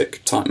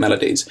Celtic type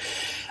melodies.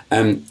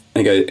 And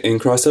you go, in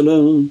Christ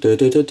alone, da,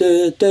 da, da,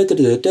 da, da, da,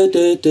 da,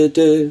 da, da,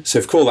 da. So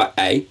if you call that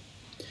A,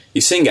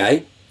 you sing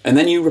A, and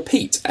then you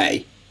repeat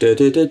A. Da,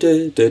 da, da,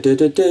 da, da, da,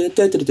 da, da,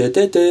 da, da,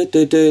 da, da,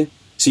 da, da.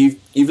 So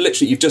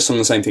you've just sung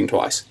the same thing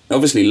twice.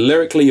 Obviously,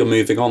 lyrically, you're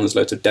moving on. There's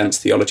loads of dense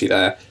theology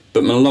there,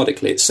 but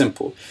melodically, it's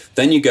simple.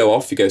 Then you go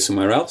off. You go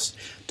somewhere else.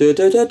 Da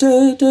da da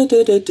da da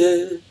da da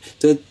da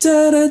da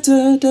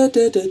da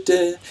da da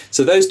da.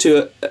 So those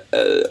two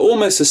are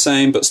almost the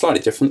same, but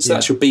slightly different. So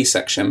that's your B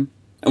section.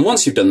 And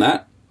once you've done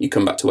that, you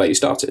come back to where you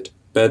started.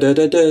 So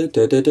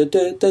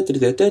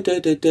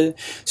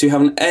you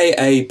have an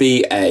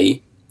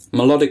A,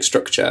 melodic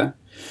structure.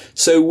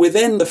 So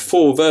within the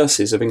 4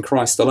 verses of In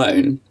Christ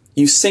Alone,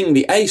 you sing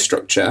the A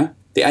structure,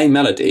 the A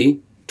melody,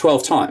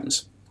 12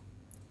 times.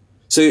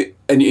 So,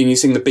 and you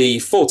sing the B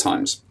 4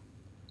 times.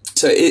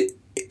 So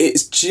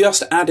it's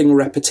just adding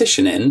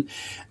repetition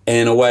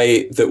in a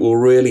way that will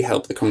really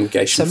help the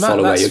congregation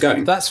follow where you're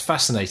going. That's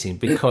fascinating,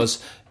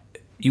 because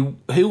you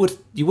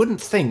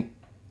wouldn't think,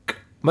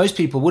 most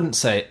people wouldn't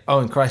say, oh,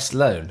 In Christ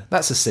Alone,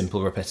 that's a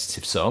simple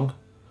repetitive song.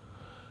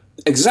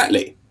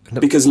 Exactly.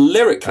 Because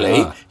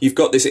lyrically, you've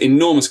got this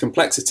enormous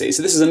complexity.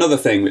 So this is another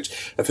thing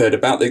which I've heard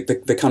about,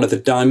 the kind of the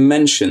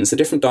dimensions, the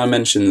different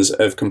dimensions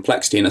of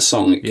complexity in a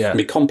song. It can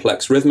be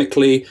complex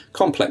rhythmically,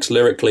 complex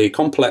lyrically,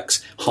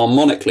 complex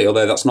harmonically,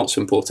 although that's not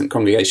so important.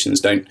 Congregations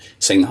don't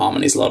sing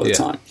harmonies a lot of the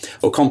time.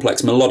 Or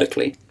complex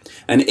melodically.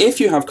 And if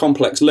you have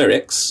complex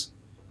lyrics,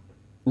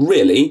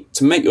 really,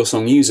 to make your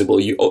song usable,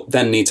 you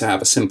then need to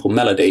have a simple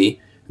melody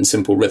and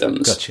simple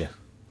rhythms. Gotcha.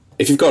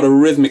 If you've got a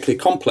rhythmically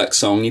complex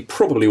song, you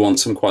probably want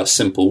some quite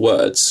simple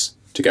words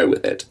to go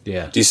with it.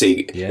 Yeah. Do you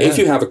see? Yeah. If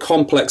you have a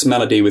complex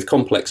melody with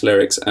complex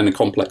lyrics and a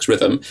complex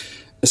rhythm,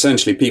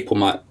 essentially people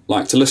might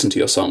like to listen to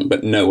your song,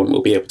 but no one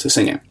will be able to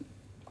sing it.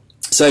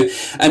 So,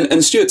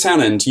 and Stuart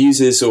Townend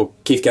uses, or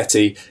Keith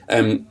Getty,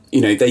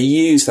 they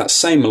use that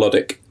same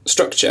melodic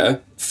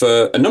structure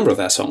for a number of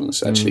their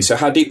songs, actually. So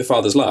How Deep the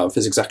Father's Love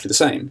is exactly the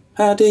same.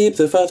 How deep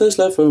the Father's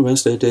love for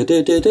us, da, da,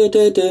 da, da, da,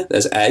 da, da.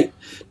 There's A.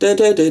 Da,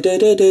 da, da, da,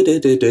 da, da, da,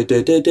 da,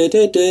 da, da,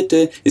 da, da,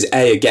 da. Is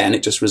A again,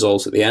 it just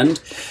resolves at the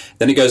end.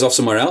 Then it goes off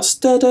somewhere else.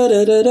 Da, da,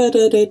 da, da, da,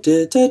 da, da,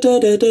 da, da, da,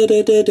 da,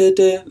 da, da, da,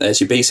 da. There's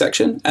your B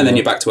section, and then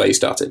you're back to where you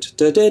started.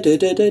 Da, da, da,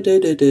 da, da, da,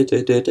 da, da,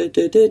 da,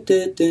 da, da,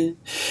 da, da.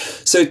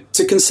 So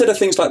to consider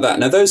things like that.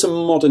 Now, those are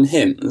modern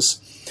hymns,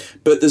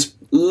 but there's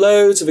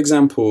loads of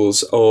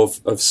examples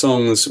of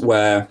songs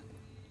where,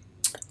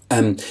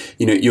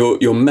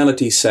 your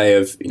melodies, say,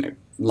 of,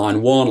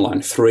 line 1,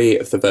 line 3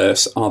 of the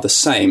verse are the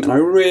same. And I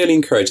really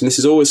encourage, and this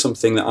is always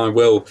something that I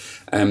will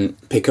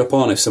pick up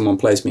on if someone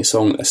plays me a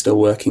song that they're still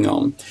working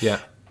on. Yeah.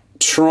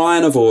 Try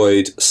and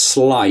avoid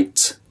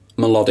slight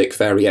melodic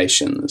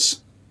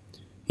variations.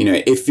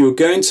 If you're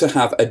going to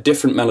have a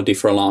different melody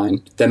for a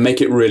line, then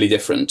make it really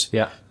different.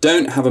 Yeah.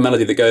 Don't have a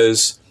melody that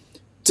goes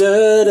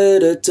da da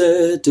da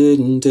da da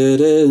da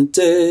da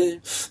da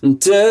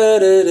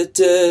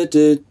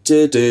da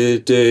da da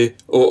da,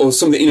 or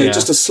something,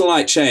 just a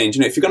slight change.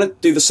 If you're going to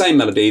do the same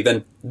melody,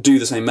 then do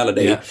the same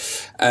melody. Yeah.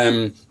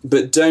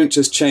 But don't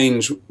just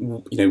change,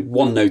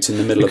 one note in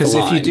the middle of the line. Because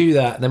if you do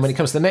that, then when it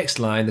comes to the next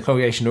line, the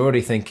congregation are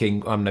already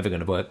thinking, I'm never going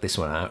to work this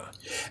one out.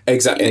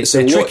 Exactly.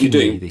 They're tricking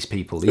me, these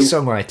people. These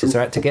songwriters are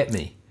out to get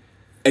me.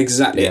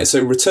 Exactly. Yeah.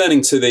 So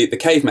returning to the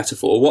cave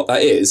metaphor, what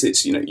that is,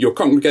 it's, your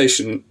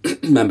congregation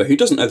member who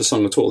doesn't know the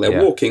song at all.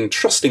 They're walking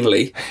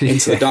trustingly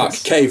into the dark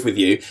cave with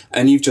you,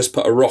 and you've just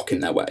put a rock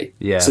in their way.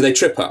 Yeah. So they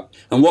trip up.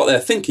 And what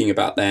they're thinking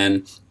about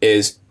then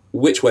is,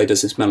 which way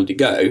does this melody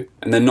go?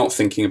 And they're not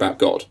thinking about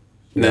God.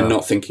 And they're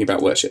not thinking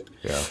about worship.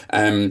 Yeah.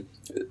 And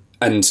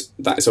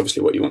that is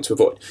obviously what you want to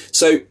avoid.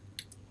 So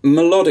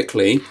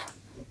melodically,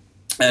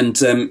 and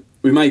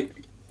we may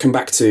come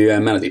back to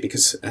melody,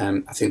 because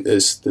I think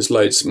there's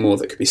loads more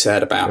that could be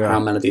said about how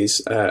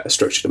melodies are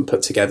structured and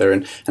put together,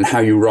 and how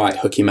you write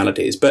hooky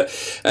melodies. But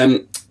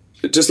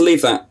just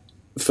leave that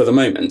for the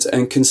moment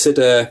and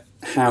consider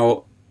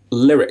how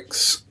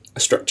lyrics are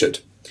structured.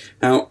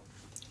 Now,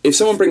 if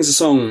someone brings a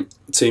song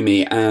to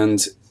me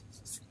and,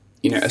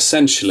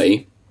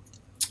 essentially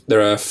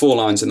there are 4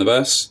 lines in the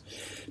verse,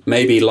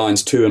 maybe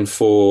lines 2 and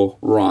 4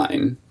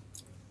 rhyme,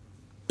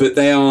 but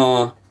they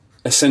are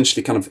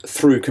essentially kind of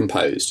through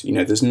composed.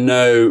 There's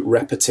no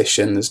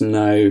repetition, there's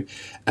no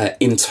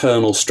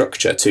internal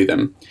structure to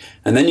them.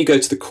 And then you go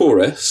to the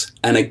chorus,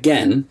 and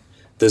again,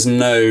 there's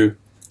no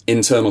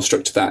internal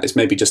structure to that. It's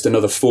maybe just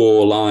another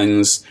 4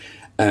 lines.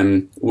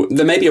 There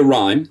may be a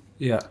rhyme,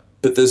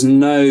 but there's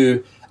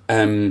no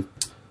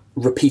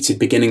repeated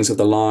beginnings of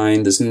the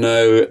line. There's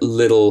no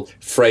little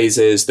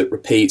phrases that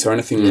repeat or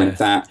anything like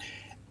that.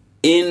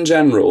 In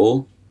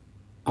general,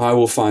 I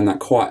will find that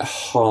quite a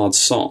hard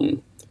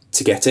song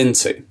to get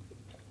into.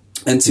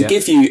 And to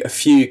give you a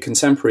few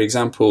contemporary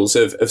examples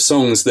of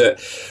songs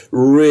that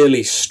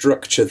really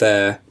structure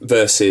their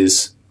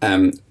verses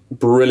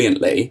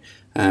brilliantly,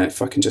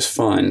 if I can just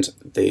find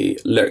the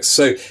lyrics.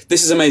 So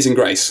this is Amazing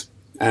Grace,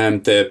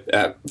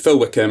 the Phil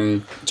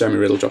Wickham, Jeremy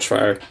Riddle, Josh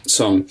Farrow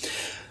song.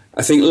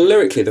 I think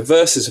lyrically the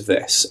verses of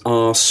this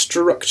are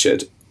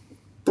structured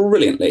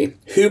brilliantly.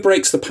 Who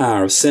breaks the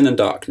power of sin and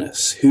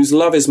darkness? Whose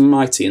love is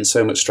mighty and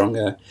so much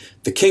stronger?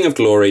 The King of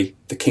glory,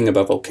 the King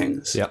above all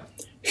kings. Yep.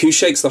 Who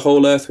shakes the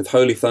whole earth with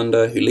holy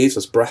thunder? Who leaves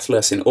us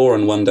breathless in awe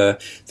and wonder?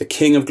 The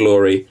King of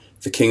glory,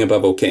 the King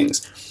above all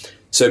kings.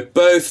 So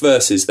both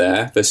verses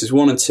there, verses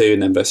 1 and 2,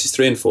 and then verses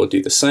 3 and 4,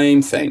 do the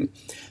same thing.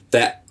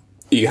 That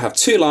you have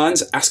 2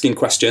 lines asking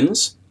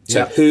questions,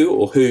 so who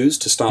or whose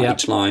to start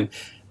each line,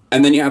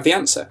 and then you have the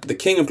answer, the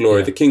King of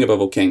glory, the King above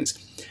all kings.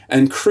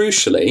 And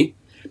crucially,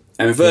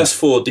 and verse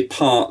 4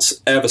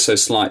 departs ever so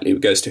slightly.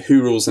 It goes to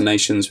who rules the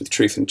nations with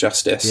truth and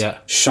justice,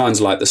 shines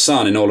like the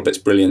sun in all of its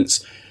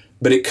brilliance.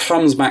 But it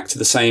comes back to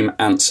the same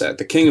answer,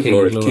 the King of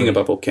glory, the King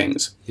above all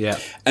kings. Yeah.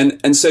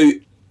 And so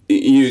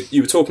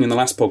you were talking in the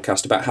last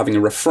podcast about having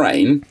a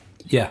refrain.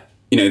 Yeah.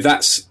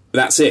 That's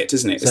it,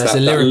 isn't it? So it's a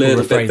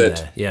lyrical refrain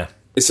there. Yeah.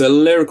 It's a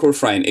lyrical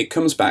refrain. It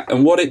comes back,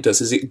 and what it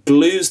does is it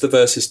glues the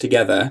verses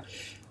together,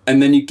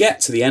 and then you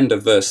get to the end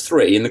of verse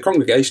 3, and the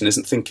congregation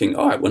isn't thinking,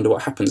 I wonder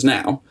what happens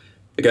now.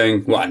 They're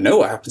going, well, I know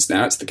what happens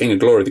now. It's the King of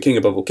glory, the King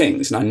above all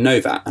kings, and I know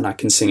that, and I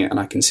can sing it, and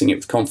I can sing it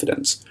with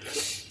confidence.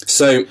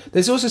 So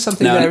there's also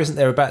something there, isn't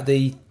there, about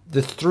the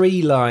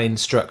 3-line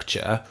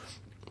structure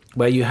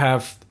where you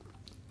have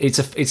it's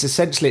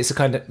essentially a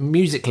kind of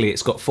musically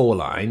it's got 4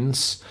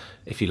 lines,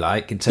 if you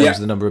like, in terms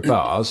of the number of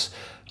bars.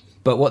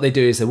 But what they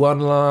do is they one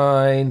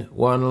line,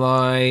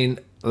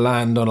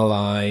 land on a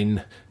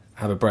line,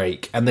 have a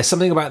break, and there's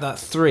something about that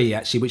 3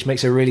 actually which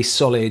makes a really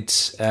solid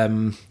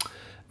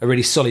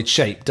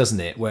shape, doesn't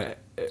it?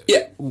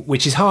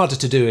 Which is harder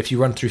to do if you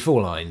run through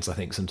 4 lines, I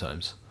think,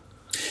 sometimes.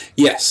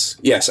 Yes,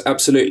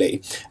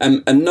 absolutely.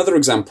 Another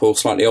example,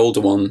 slightly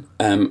older one,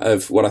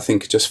 of what I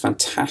think are just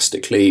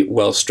fantastically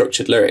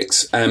well-structured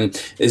lyrics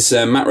is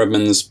Matt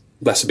Redman's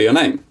Blessed Be Your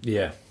Name.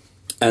 Yeah.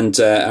 And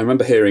I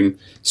remember hearing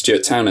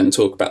Stuart Townend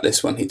talk about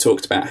this one. He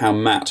talked about how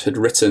Matt had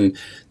written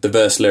the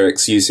verse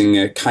lyrics using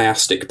a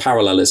chiastic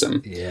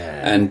parallelism.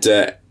 Yeah.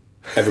 And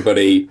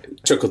everybody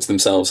chuckled to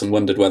themselves and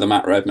wondered whether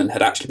Matt Redman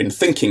had actually been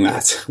thinking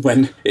that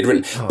when he'd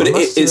written. But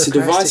it's a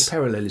device.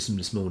 Parallelism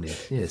this morning.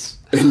 Yes.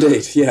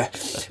 Indeed, yeah.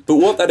 But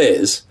what that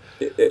is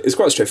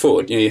quite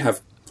straightforward. You know, you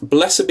have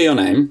Blessed Be Your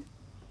Name,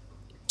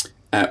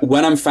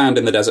 when I'm found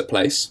in the desert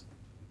place,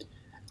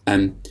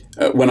 and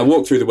when I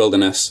walk through the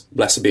wilderness,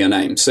 blessed be your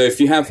name. So if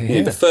you have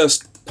the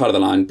first part of the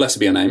line, blessed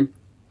be your name,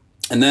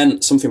 and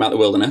then something about the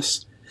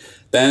wilderness,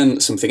 then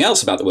something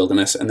else about the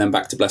wilderness, and then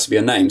back to blessed be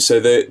your name. So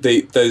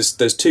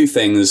those two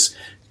things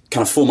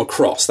kind of form a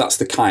cross. That's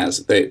the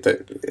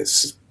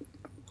chiasm.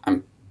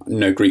 I'm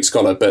no Greek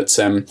scholar, but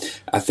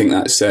I think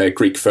that's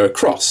Greek for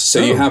cross.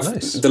 So you have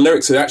the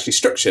lyrics are actually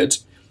structured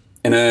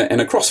in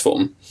a cross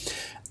form.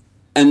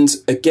 And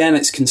again,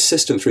 it's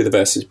consistent through the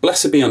verses.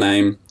 Blessed be your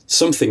name,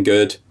 something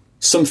good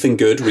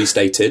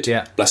restated,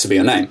 blessed be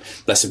your name.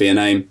 Blessed be your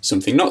name,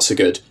 something not so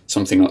good,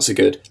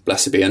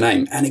 blessed be your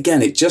name. And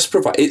again, it just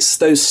provides, it's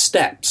those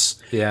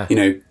steps,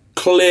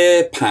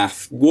 clear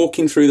path,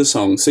 walking through the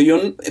song.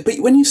 So but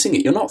when you sing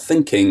it, you're not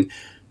thinking,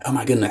 oh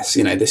my goodness,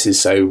 this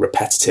is so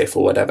repetitive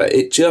or whatever.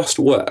 It just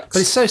works. But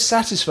it's so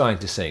satisfying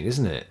to sing,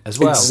 isn't it, as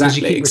well?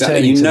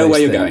 Exactly. You know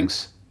where you're going.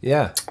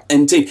 Yeah.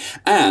 Indeed.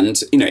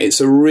 And, it's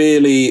a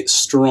really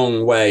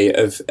strong way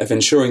of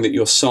ensuring that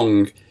your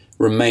song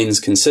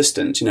remains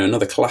consistent.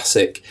 Another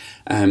classic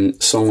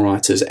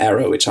songwriter's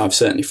error, which I've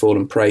certainly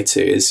fallen prey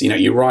to, is,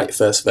 you write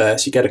first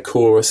verse, you get a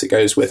chorus that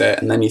goes with it,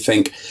 and then you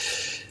think,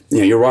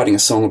 you're writing a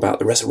song about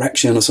the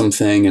resurrection or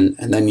something,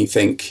 and then you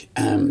think,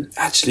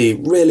 actually,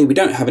 really, we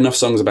don't have enough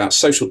songs about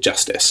social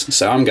justice,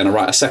 so I'm going to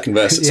write a second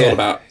verse that's all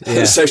about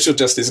social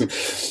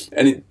justice,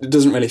 and it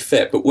doesn't really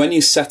fit. But when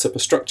you set up a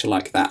structure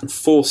like that and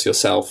force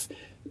yourself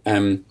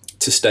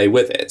to stay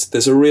with it,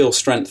 there's a real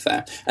strength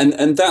there.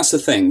 And that's the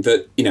thing,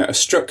 that, a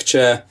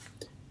structure,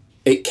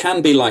 it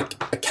can be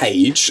like a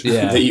cage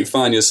that you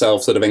find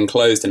yourself sort of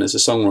enclosed in as a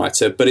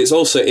songwriter, but it's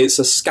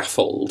a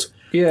scaffold.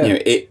 Yeah.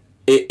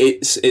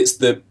 It's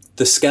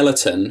the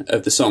skeleton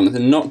of the song,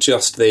 and not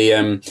just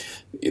the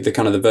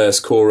kind of the verse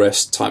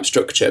chorus type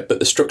structure, but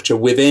the structure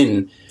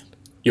within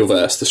your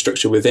verse, the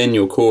structure within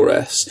your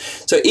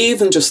chorus. So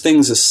even just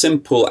things as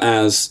simple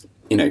as,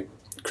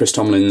 Chris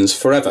Tomlin's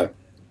Forever.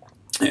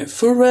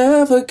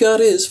 Forever God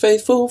is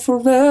faithful,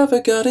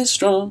 forever God is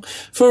strong,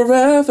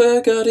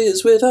 forever God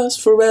is with us,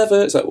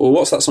 forever. It's like, well,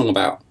 what's that song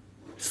about?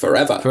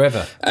 Forever.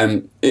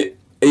 And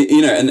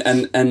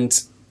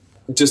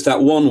just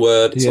that one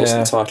word, it's also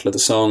the title of the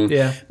song.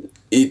 Yeah.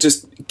 It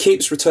just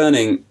keeps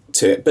returning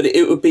to it, but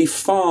it would be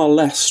far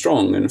less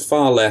strong and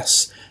far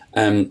less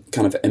kind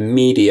of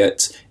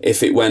immediate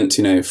if it went,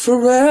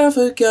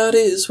 forever God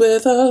is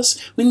with us,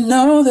 we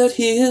know that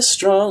he is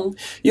strong,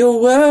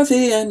 you're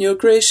worthy and you're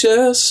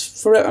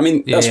gracious forever. I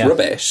mean, that's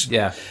rubbish.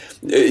 Yeah.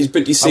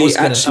 But you see,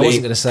 I wasn't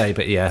going to say,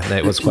 but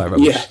it was quite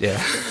rubbish.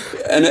 Yeah.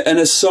 And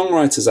as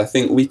songwriters, I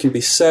think we can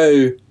be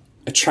so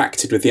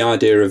attracted with the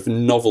idea of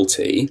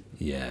novelty.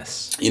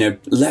 Yes.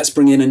 Let's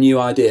bring in a new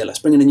idea.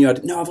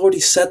 No, I've already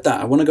said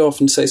that. I want to go off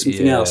and say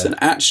something else. And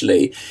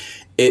actually,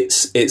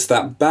 it's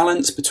that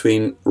balance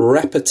between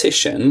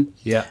repetition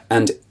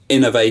and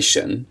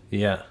innovation.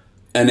 Yeah.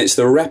 And it's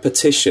the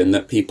repetition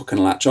that people can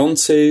latch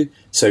onto.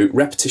 So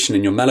repetition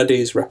in your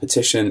melodies,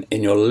 repetition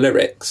in your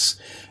lyrics.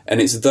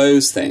 And it's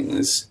those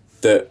things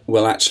that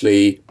will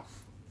actually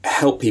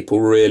help people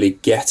really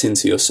get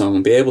into your song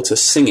and be able to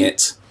sing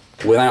it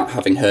without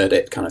having heard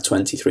it kind of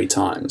 23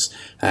 times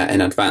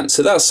in advance.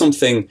 So that's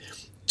something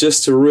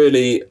just to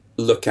really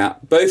look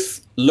at.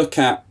 Both look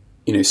at,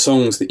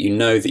 songs that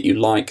that you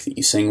like, that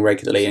you sing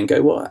regularly, and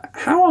go, well,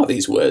 how are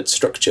these words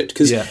structured?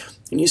 Because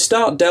when you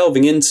start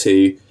delving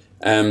into,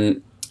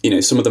 some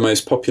of the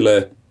most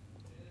popular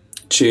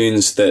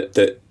tunes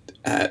that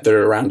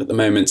are around at the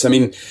moment. I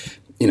mean,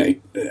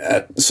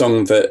 a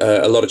song that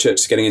a lot of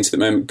churches are getting into at the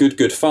moment, Good,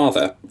 Good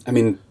Father. I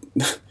mean,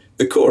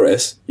 the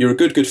chorus, you're a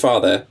good, good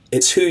father.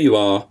 It's who you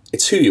are.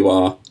 It's who you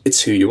are.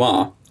 It's who you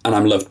are. And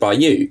I'm loved by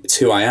you. It's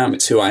who I am.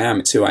 It's who I am.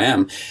 It's who I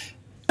am.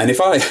 And if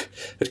I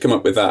had come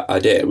up with that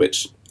idea,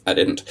 which I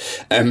didn't,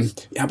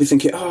 I'd be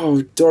thinking,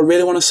 oh, do I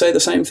really want to say the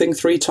same thing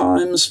 3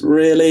 times?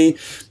 Really?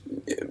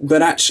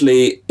 But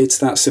actually, it's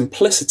that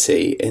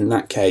simplicity in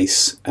that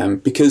case,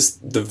 because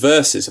the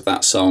verses of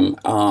that song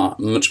are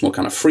much more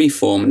kind of free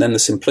form, and then the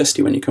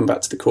simplicity when you come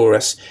back to the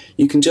chorus,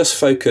 you can just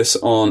focus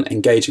on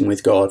engaging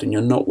with God, and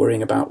you're not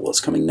worrying about what's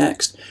coming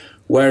next.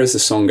 Where is the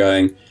song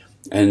going?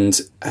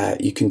 And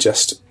you can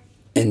just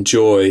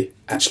enjoy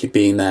actually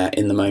being there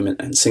in the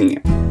moment and singing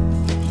it.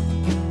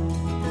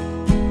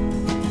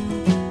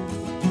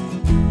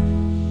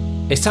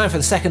 It's time for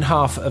the second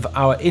half of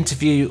our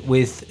interview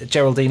with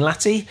Geraldine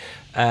Latty,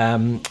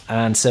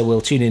 and so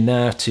we'll tune in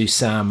now to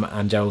Sam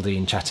and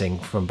Geraldine chatting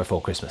from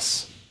before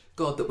Christmas.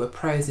 God that we're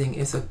praising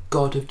is a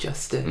God of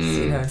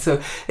justice,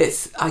 so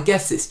I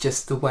guess it's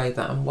just the way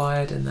that I'm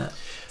wired in that.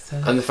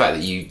 So. And the fact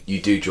that you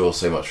do draw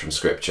so much from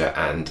Scripture,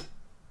 and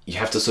you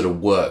have to sort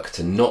of work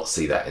to not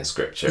see that in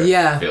Scripture.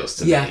 Yeah. It feels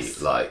to Yes.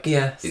 me like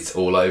Yes. it's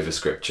all over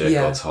Scripture.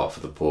 Yeah. God's heart for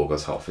the poor,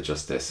 God's heart for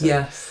justice. And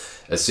Yes.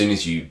 as soon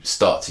as you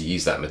start to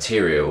use that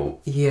material,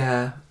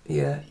 Yeah.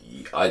 Yeah.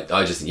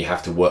 I just think you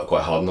have to work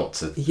quite hard not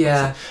to.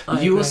 Yeah.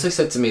 I You agree. also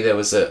said to me there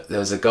was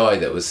a guy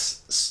that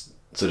was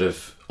sort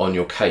of on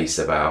your case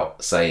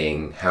about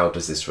saying, how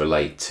does this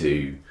relate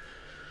to?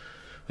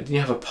 Didn't you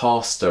have a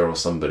pastor or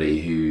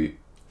somebody who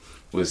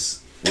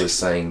was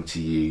saying to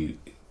you,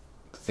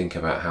 think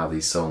about how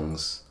these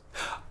songs?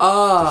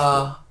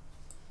 There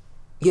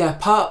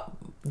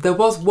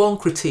was one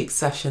critique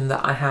session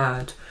that I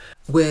had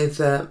with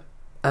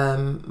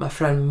my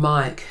friend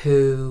Mike,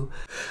 who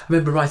I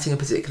remember writing a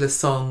particular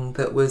song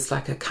that was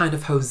like a kind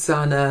of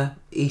Hosanna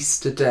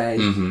Easter Day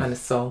kind of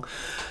song,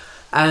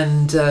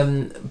 and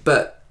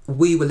but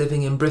we were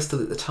living in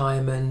Bristol at the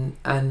time,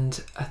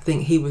 and I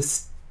think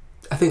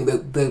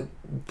that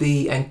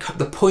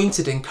the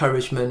pointed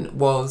encouragement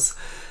was,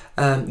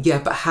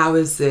 but how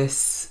is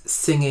this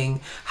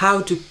singing?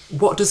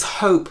 What does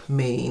hope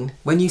mean?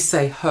 When you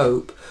say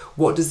hope,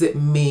 what does it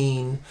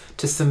mean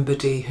to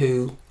somebody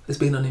who has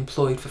been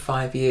unemployed for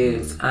 5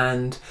 years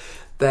and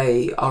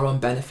they are on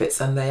benefits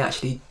and they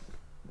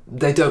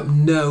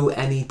don't know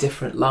any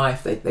different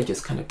life? They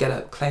just kind of get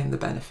up, claim the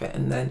benefit,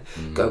 and then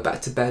go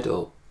back to bed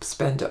or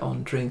spend it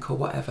on drink or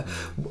whatever.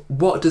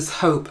 What does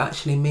hope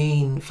actually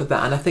mean for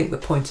that? And I think the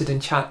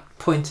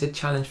pointed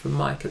challenge from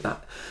Mike at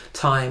that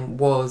time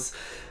was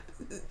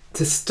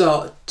to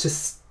start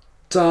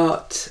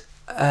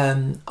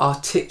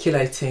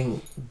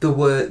articulating the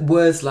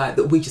words like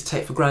that we just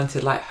take for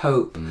granted, like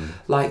hope,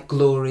 like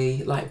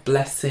glory, like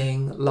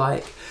blessing,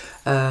 like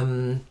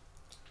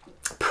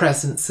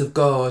presence of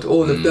God,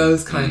 all of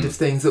those kind of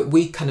things that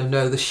we kind of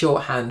know the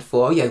shorthand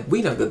for. Yeah,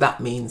 we know that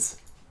means.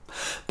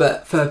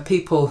 But for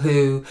people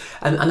who,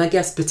 and I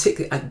guess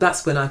particularly,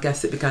 that's when I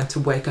guess it began to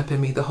wake up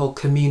in me, the whole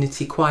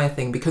community choir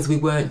thing, because we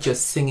weren't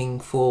just singing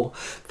for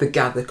the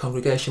gathered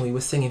congregation, we were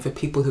singing for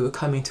people who were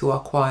coming to our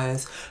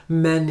choirs,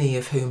 many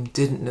of whom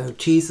didn't know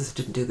Jesus,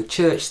 didn't do the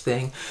church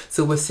thing.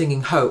 So we're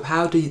singing hope.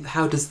 How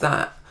does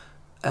that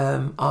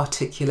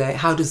articulate?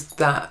 How do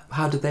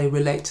they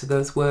relate to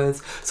those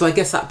words? So I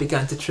guess that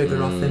began to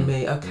trigger off in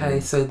me.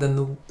 Okay, so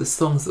then the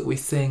songs that we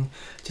sing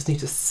just need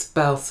to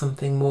spell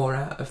something more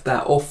out of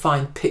that, or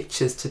find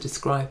pictures to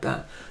describe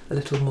that a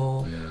little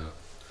more. Yeah.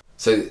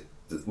 So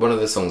one of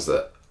the songs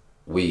that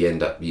we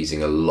end up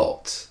using a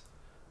lot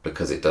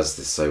because it does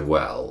this so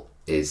well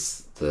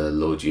is the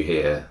Lord You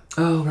Hear.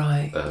 Oh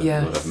right,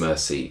 yes. Lord Have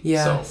Mercy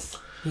yes.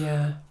 song.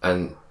 Yeah.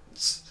 And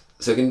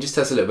so can you just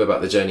tell us a little bit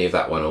about the journey of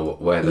that one, or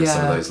where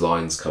some of those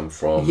lines come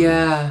from?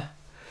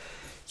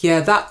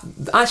 Yeah, that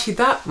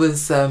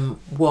was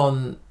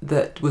one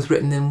that was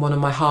written in one of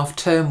my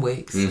half-term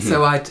weeks.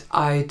 So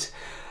I'd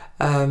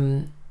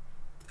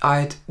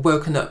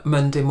woken up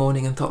Monday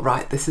morning and thought,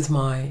 right, this is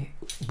my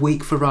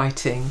week for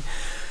writing.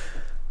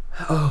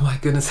 Oh my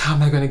goodness, how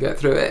am I going to get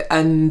through it?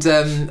 And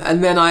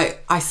then I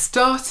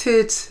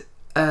started.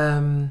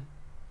 I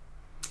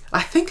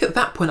think at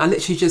that point I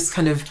literally just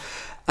kind of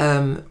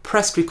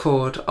pressed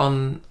record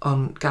on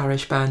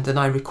GarageBand, and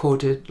I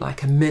recorded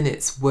like a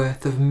minute's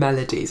worth of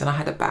melodies, and I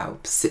had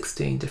about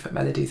 16 different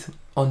melodies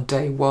on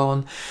day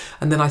one,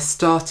 and then I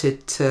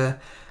started to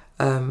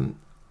hum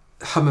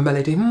a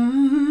melody.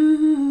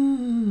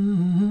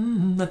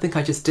 I think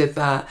I just did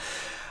that,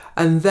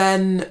 and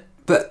then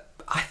but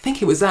I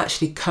think it was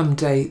actually come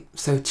day,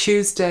 so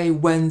Tuesday,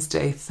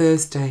 Wednesday,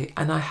 Thursday,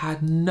 and I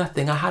had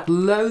nothing. I had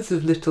loads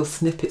of little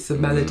snippets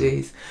of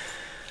melodies,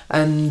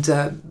 and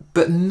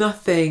but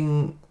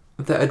nothing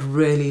that had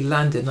really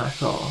landed. And I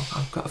thought,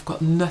 oh, I've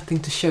got nothing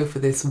to show for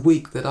this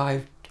week that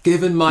I've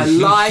given my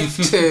life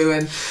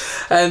to,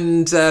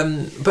 and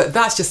but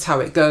that's just how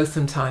it goes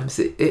sometimes.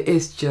 It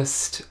is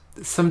just,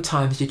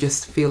 sometimes you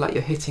just feel like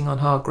you're hitting on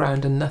hard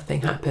ground and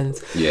nothing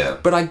happens. Yeah.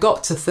 But I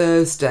got to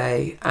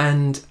Thursday,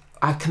 and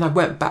I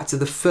went back to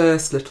the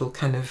first little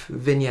kind of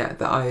vignette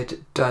that I had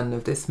done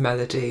of this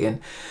melody,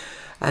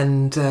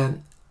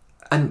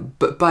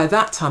 but by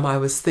that time I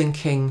was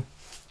thinking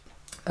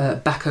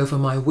back over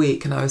my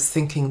week, and I was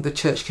thinking the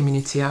church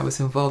community I was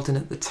involved in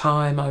at the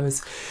time. I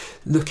was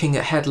looking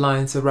at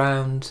headlines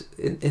around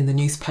in the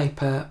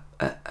newspaper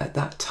at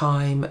that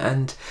time,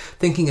 and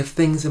thinking of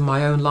things in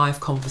my own life,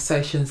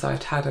 conversations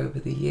I'd had over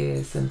the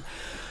years, and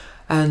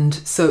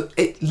so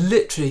it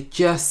literally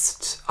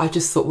I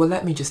just thought, well,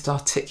 let me just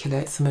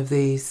articulate some of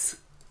these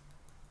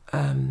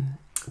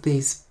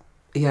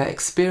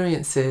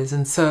experiences.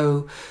 And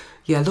so,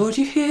 Lord,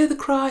 you hear the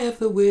cry of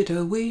the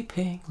widow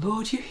weeping.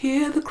 Lord, you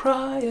hear the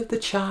cry of the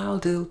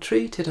child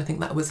ill-treated. I think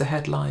that was a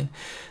headline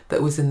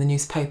that was in the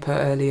newspaper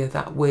earlier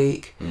that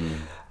week.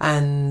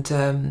 And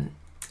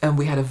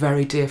we had a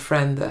very dear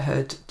friend that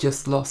had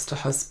just lost a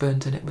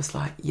husband, and it was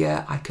like,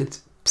 I could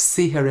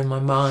see her in my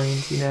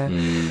mind, you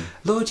know.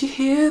 Lord, you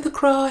hear the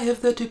cry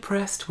of the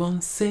depressed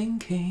one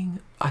sinking.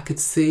 I could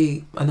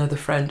see another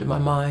friend in my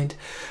mind.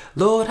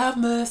 Lord, have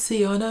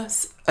mercy on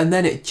us. And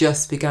then it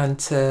just began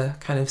to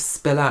kind of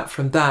spill out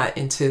from that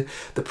into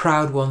the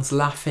proud ones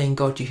laughing,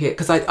 God, you hear.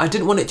 Because I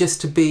didn't want it just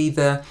to be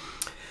the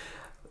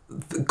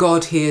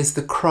God hears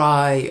the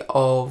cry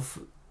of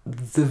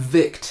the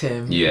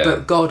victim,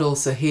 but God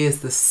also hears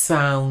the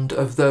sound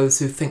of those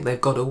who think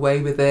they've got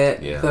away with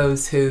it,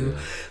 those who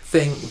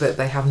think that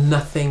they have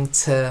nothing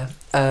to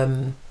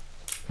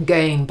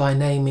gain by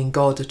naming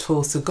God at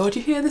all. So God,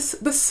 you hear the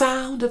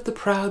sound of the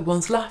proud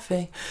ones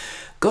laughing.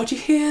 God, you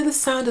hear the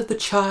sound of the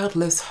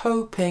childless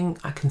hoping.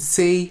 I can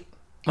see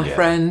my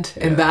friend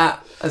in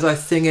that as I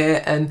sing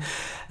it. And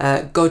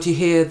God, you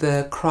hear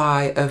the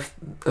cry of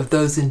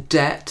those in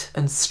debt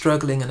and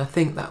struggling. And I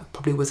think that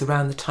probably was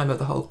around the time of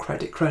the whole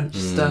credit crunch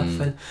stuff.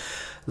 And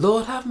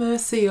Lord, have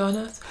mercy on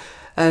us.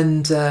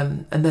 And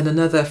then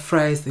another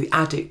phrase, the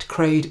addict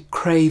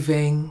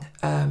craving,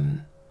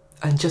 and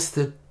just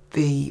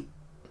the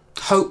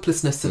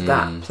hopelessness of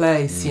that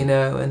place, you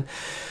know. And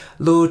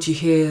Lord, you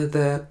hear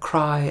the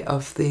cry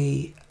of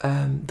the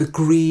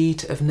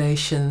greed of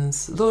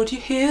nations. Lord, you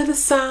hear the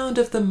sound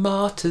of the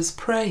martyrs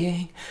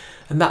praying.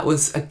 And that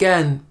was,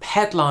 again,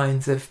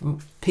 headlines of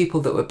people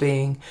that were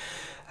being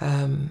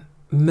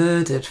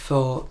murdered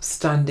for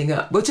standing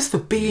up. Well, just for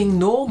being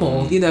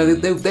normal. You know,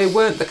 they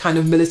weren't the kind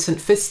of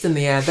militant fist in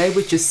the air. They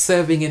were just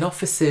serving in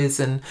offices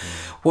and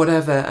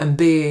whatever and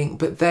being,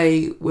 but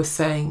they were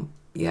saying,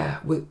 yeah,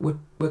 we're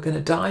going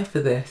to die for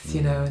this,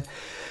 you know.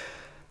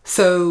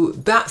 So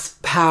that's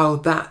how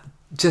that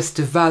just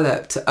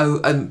developed.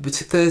 And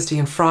Thursday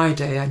and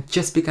Friday, I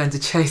just began to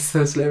chase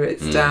those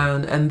lyrics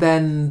down, and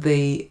then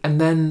the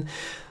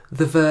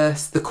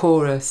verse, the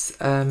chorus,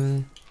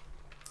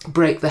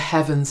 break the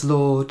heavens,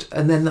 Lord,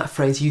 and then that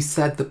phrase, you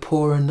said the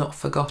poor are not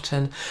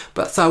forgotten.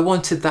 But so I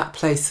wanted that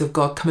place of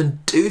God, come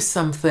and do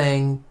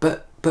something,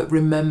 but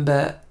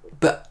remember,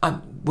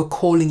 we're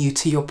calling you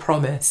to your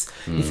promise.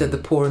 You said the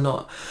poor are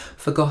not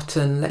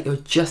forgotten. Let your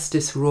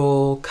justice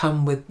roar.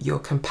 Come with your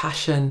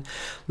compassion.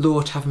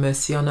 Lord, have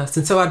mercy on us.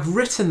 And so I'd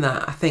written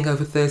that, I think,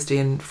 over Thursday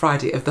and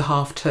Friday of the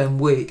half-term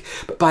week.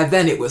 But by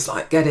then it was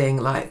like getting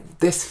like,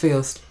 this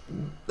feels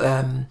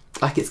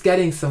like it's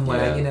getting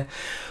somewhere, you know.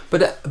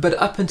 But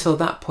up until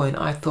that point,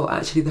 I thought,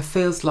 actually, there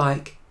feels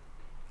like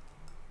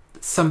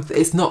something,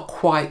 it's not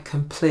quite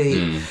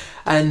complete.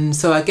 And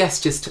so I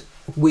guess just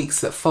weeks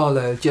that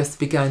follow just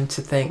began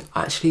to think,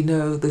 actually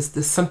no,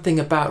 there's something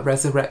about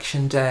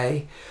Resurrection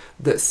Day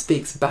that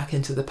speaks back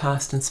into the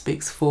past and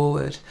speaks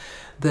forward,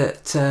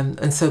 that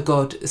and so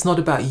God, it's not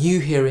about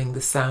you hearing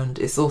the sound,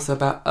 it's also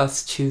about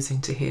us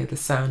choosing to hear the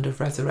sound of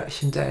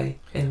Resurrection Day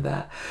in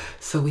that.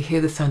 So we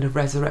hear the sound of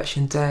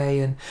Resurrection Day,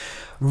 and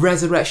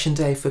Resurrection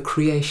Day for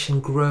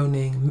creation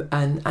groaning,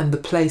 and the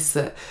place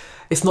that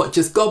it's not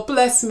just God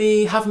bless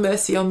me, have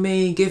mercy on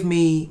me, give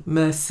me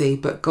mercy,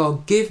 but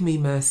God give me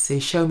mercy,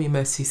 show me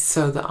mercy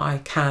so that I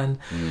can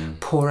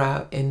pour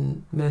out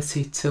in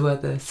mercy to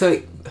others.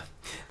 So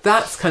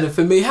that's kind of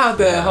for me how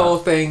the whole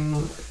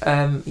thing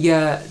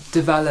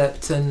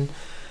developed and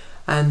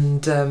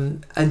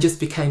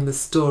just became the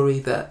story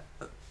that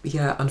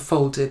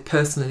unfolded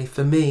personally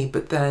for me,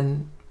 but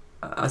then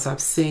as I've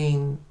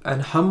seen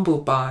and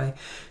humbled by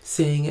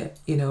seeing it,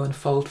 you know,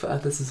 unfold for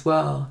others as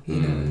well, you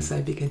know, as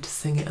they begin to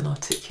sing it and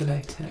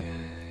articulate it.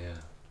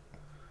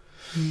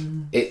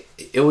 It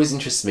always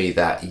interests me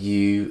that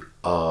you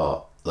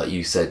are, like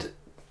you said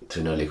to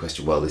an earlier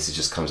question, well, this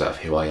just comes out of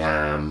who I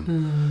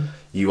am.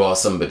 You are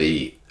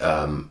somebody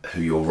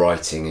who your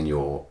writing and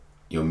your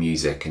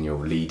music and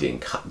your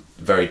leading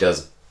very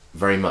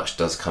much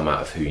does come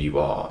out of who you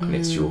are, and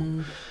it's your.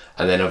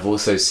 And then I've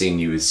also seen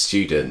you with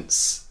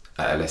students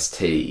at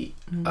LST,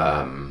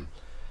 and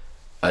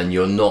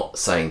you're not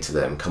saying to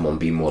them, come on,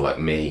 be more like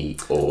me,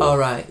 or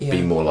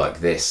be more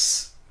like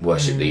this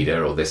worship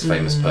leader or this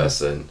famous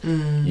person.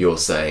 You're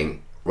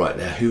saying, right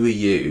now, who are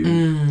you,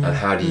 and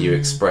how do you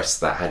express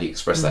that? How do you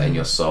express that in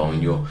your song?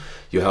 And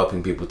you're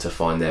helping people to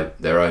find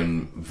their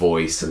own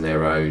voice and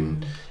their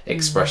own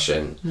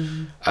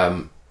expression.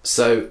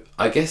 So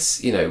I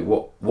guess, you know,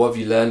 what have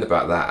you learned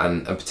about that?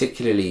 And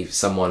particularly if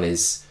someone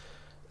is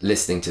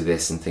listening to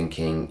this and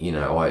thinking, you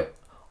know,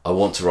 I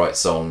want to write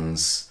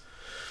songs,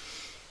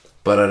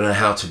 but I don't know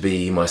how to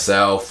be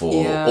myself,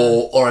 or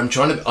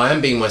I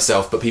am being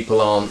myself, but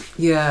people aren't.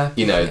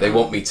 You know, they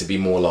want me to be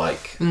more like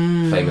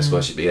famous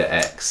worship leader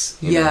X.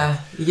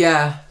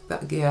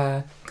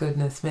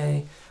 Goodness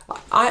me,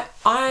 I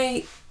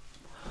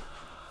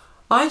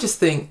just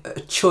think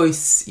a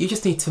choice. You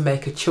just need to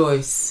make a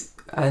choice,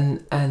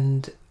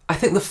 and I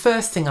think the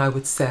first thing I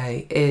would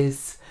say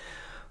is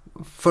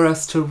for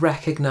us to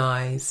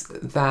recognise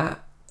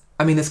that.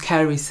 I mean, as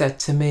Carrie said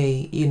to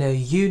me, you know,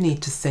 you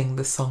need to sing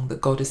the song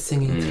that God is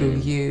singing through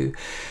you.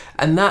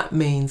 And that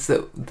means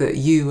that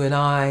you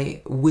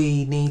and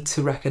we need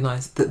to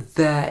recognise that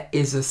there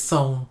is a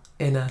song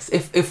in us.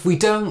 If we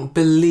don't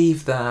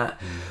believe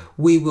that,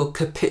 we will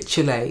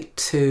capitulate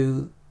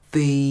to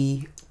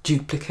the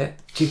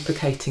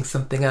duplicating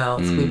something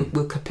else.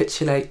 We'll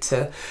capitulate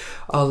to,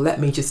 oh, let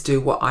me just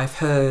do what I've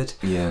heard.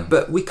 Yeah.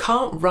 But we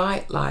can't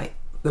write like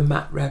the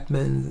Matt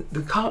Redman.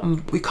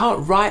 We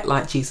can't write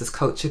like Jesus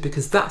Culture,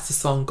 because that's the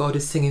song God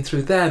is singing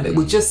through them. It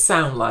will just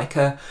sound like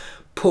a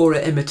poorer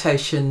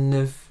imitation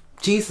of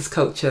Jesus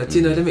Culture. Do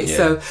you know what I mean?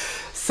 Yeah.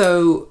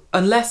 So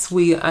unless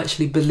we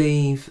actually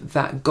believe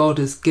that God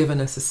has given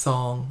us a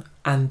song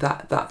and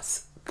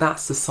that's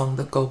the song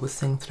that God will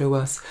sing through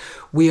us,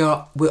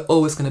 we're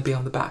always going to be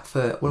on the back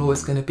foot. We're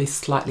always going to be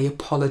slightly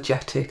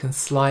apologetic and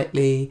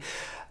slightly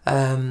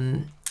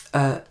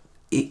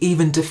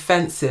even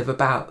defensive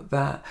about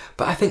that.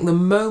 But I think the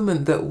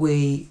moment that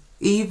we,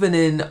 even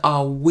in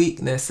our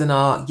weakness and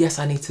our, yes,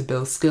 I need to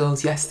build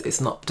skills, yes,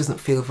 doesn't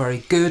feel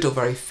very good or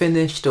very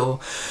finished or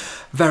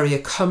very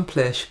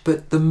accomplished,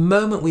 but the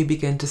moment we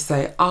begin to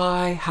say,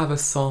 I have a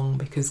song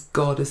because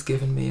God has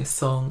given me a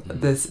song,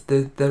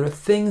 there are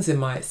things in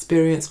my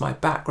experience, my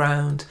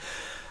background,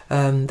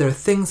 there are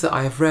things that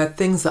I have read,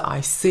 things that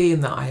I see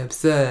and that I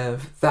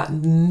observe that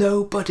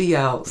nobody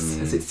else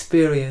has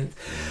experienced.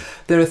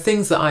 There are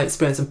things that I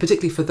experience, and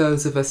particularly for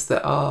those of us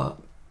that are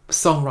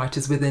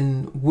songwriters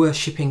within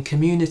worshipping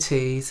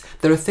communities,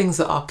 there are things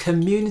that our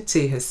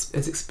community has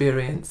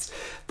experienced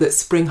that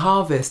Spring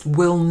Harvest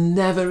will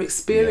never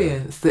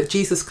experience, that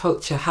Jesus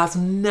Culture has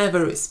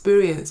never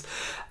experienced.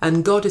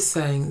 And God is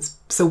saying,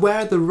 so where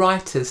are the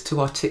writers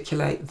to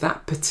articulate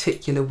that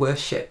particular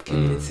worship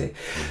community?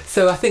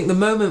 So I think the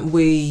moment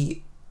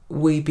we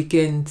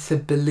begin to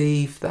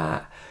believe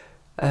that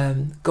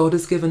God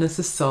has given us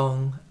a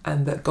song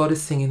and that God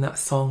is singing that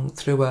song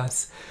through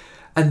us,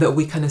 and that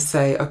we kind of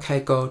say, okay,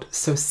 God,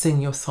 so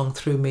sing your song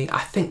through me.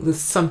 I think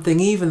there's something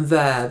even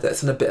there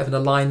that's in a bit of an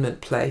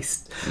alignment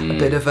place, a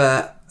bit of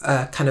a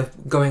kind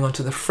of going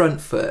onto the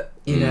front foot,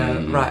 you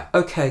know, right,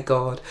 okay,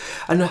 God.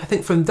 And I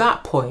think from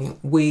that point,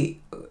 we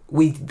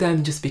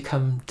then just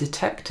become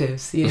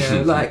detectives, you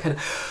know, like, kind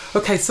of,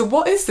 okay, so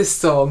what is this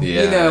song?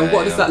 Yeah, you know,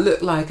 what does that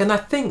look like? And I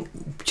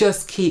think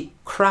just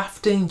keep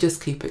crafting,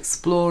 just keep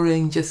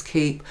exploring, just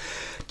keep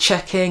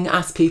checking,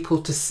 ask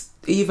people,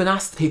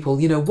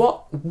 you know,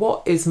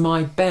 what is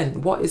my bent?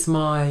 What is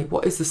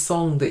the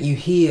song that you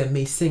hear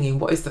me singing?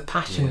 What is the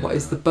passion? What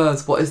is the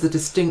buzz? What is the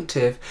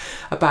distinctive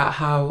about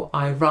how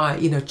I write?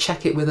 You know,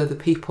 check it with other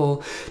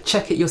people,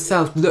 check it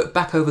yourself, look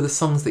back over the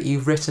songs that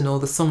you've written or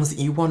the songs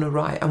that you want to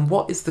write, and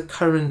what is the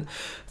current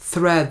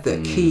thread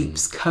that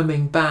keeps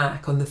coming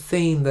back on the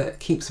theme that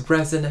keeps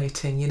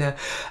resonating, you know,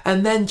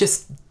 and then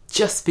just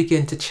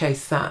begin to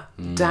chase that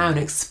down,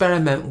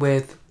 experiment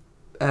with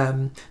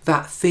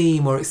that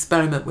theme or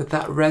experiment with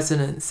that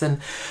resonance, and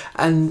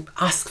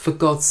ask for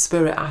God's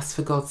spirit, ask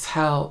for God's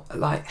help,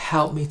 like,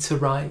 help me to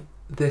write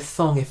this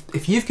song.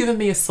 If you've given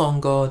me a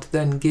song, God,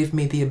 then give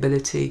me the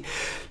ability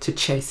to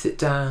chase it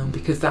down,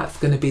 because that's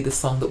going to be the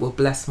song that will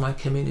bless my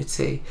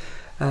community.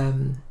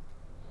 And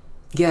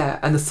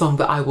the song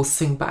that I will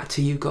sing back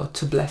to you, God,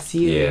 to bless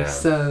you.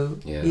 So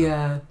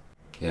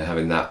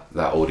having that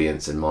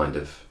audience in mind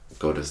of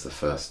God as the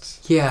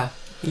first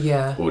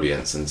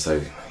audience, and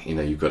so, you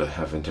know, you've got to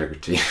have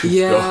integrity with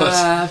God.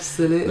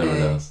 Absolutely. No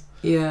one else.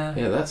 Yeah,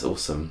 that's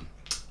awesome.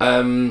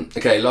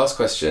 Okay, last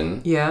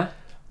question.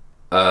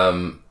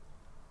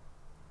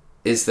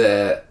 Is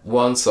there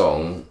one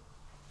song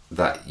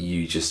that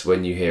you just,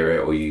 when you hear it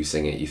or you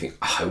sing it, you think,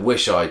 oh, I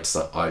wish I'd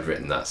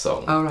written that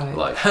song? Oh, right.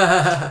 Like,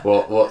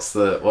 what's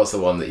the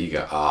one that you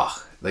go,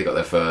 they got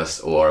there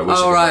first, or I wish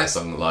I could write a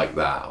song like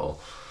that? Or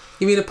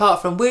you mean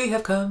apart from We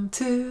Have Come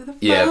to the Father?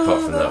 Yeah,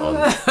 apart from that one.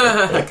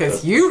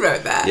 Because you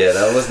wrote that. Yeah,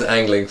 I wasn't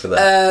angling for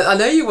that. I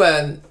know you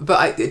weren't,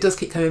 but it does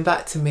keep coming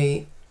back to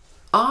me.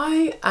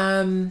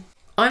 I'm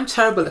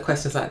terrible at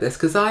questions like this,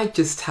 because I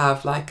just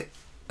have like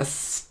a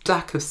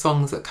stack of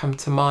songs that come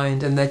to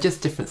mind, and they're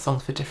just different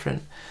songs for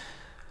different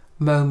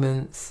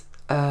moments.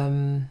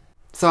 So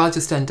I'll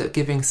just end up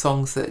giving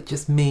songs that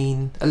just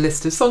mean a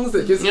list of songs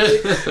that just mean.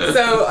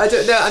 So I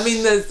don't know. I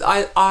mean,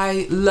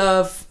 I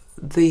love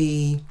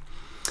the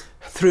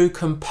through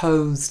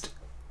composed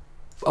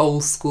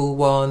old school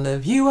one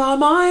of You Are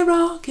My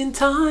Rock in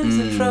times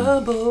of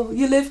trouble,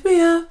 you lift me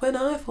up when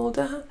I fall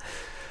down.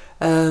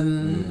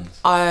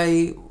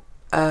 I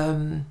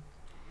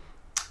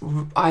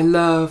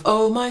love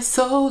Oh My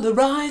Soul,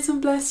 arise and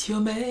bless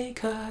your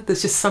maker.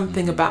 There's just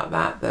something about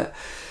that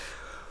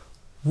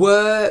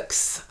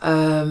works.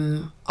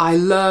 I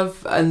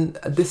love, and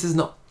this is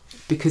not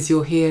because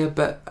you're here,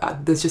 but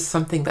there's just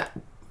something that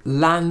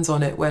lands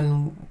on it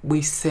when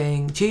we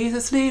sing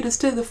Jesus, lead us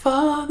to the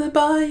Father,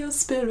 by your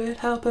Spirit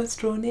help us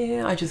draw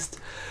near. I just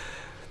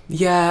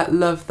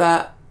love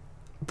that.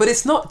 But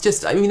it's not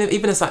just, I mean,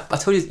 even as I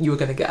told you were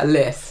going to get a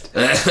list,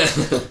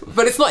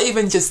 but it's not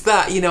even just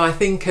that, you know. I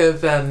think of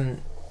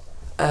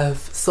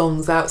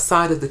songs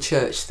outside of the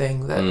church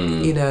thing that,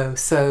 you know,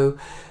 so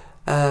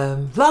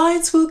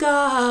lights will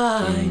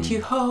guide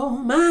you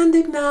home and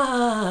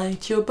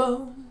ignite your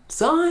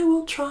bones, I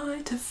will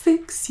try to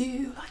fix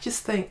you. I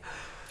just think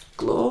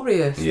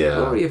glorious, the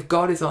glory of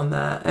God is on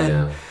that.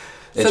 And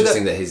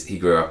interesting that he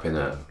grew up in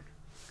a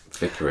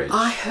vicarage.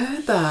 I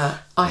heard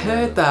that.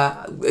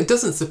 It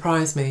doesn't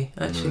surprise me,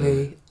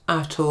 actually,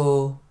 at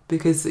all.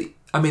 Because,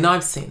 I mean,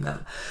 I've seen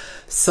that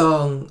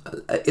song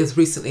as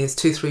recently as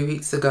 2-3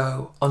 weeks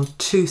ago on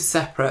 2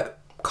 separate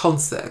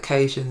concert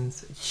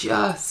occasions.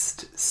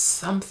 Just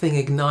something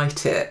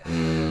ignite it.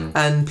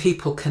 And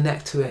people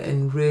connect to it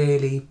in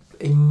really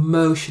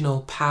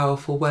emotional,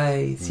 powerful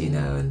ways, you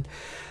know.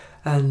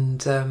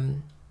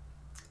 And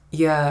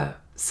yeah.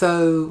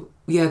 So,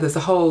 yeah, there's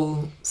a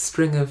whole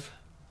string of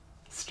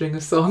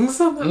songs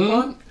on that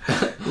one.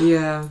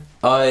 Yeah.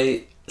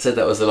 I said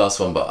that was the last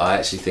one, but I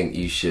actually think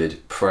you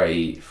should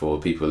pray for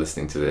people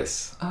listening to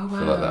this. Oh, wow. I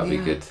feel like that would be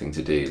a good thing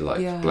to do, like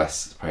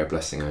pray a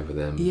blessing over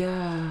them.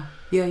 Yeah,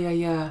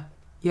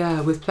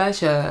 with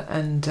pleasure.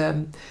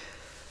 And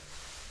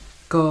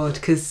God,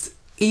 because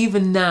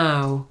even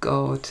now,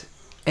 God,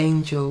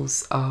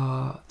 angels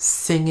are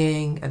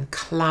singing and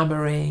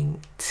clamouring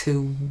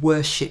to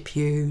worship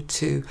you,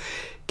 to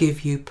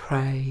give you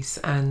praise,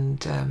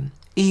 and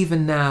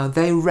even now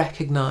they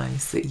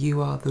recognise that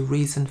you are the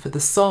reason for the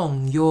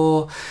song.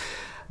 You're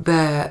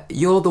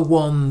the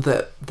one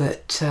that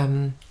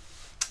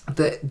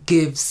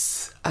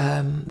gives,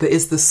 that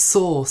is the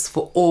source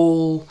for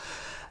all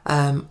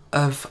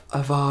of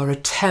our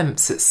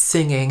attempts at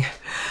singing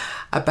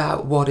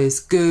about what is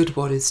good,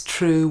 what is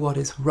true, what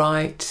is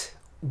right,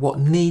 what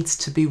needs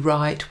to be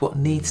right, what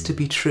needs to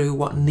be true,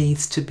 what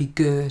needs to be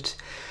good.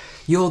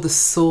 You're the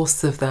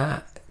source of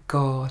that,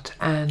 God.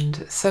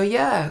 And so,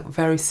 yeah,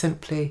 very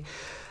simply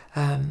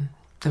and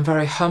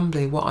very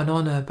humbly, what an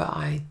honour, but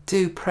I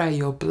do pray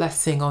your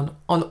blessing on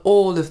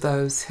all of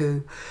those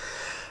who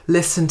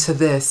listen to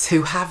this,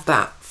 who have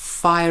that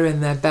fire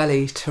in their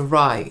belly to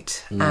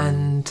write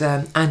and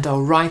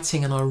are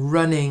writing and are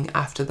running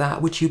after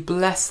that. Would you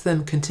bless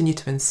them, continue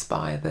to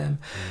inspire them,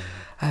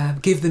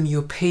 give them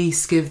your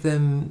peace, give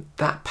them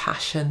that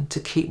passion to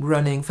keep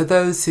running. For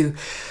those who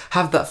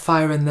have that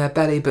fire in their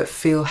belly but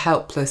feel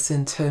helpless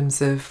in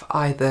terms of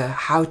either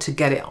how to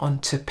get it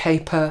onto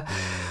paper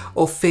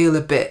or feel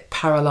a bit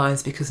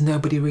paralysed because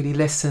nobody really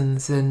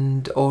listens,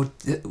 or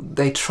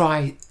they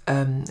try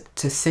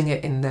to sing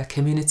it in their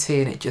community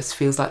and it just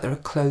feels like there are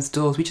closed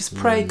doors. We just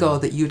pray,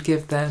 God, that you'd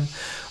give them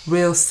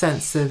real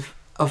sense of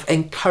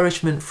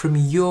encouragement from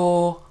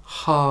your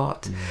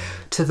heart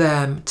to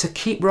them to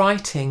keep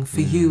writing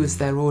for you as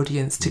their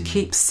audience, to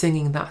keep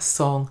singing that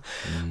song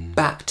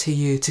back to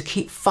you, to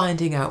keep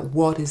finding out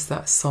what is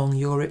that song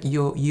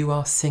you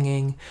are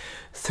singing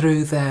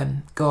through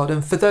them, God.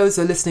 And for those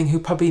who are listening who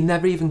probably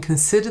never even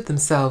considered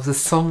themselves as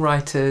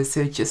songwriters,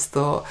 who just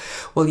thought,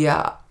 well,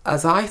 yeah,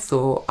 as I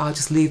thought, I'll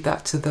just leave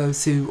that to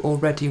those who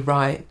already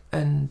write.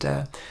 And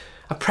I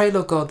pray,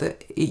 Lord God,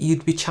 that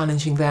you'd be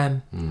challenging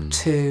them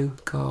too,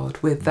 God,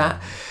 with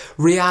that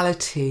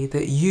reality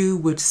that you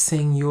would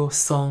sing your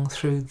song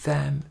through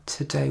them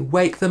today.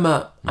 Wake them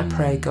up, I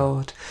pray,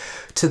 God,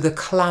 to the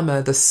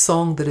clamour, the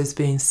song that is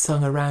being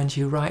sung around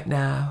you right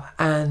now,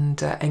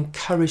 and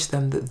encourage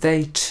them that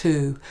they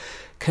too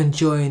can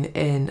join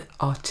in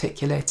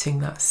articulating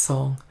that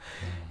song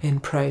in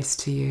praise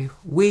to you.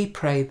 We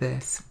pray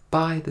this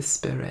by the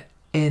Spirit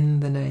in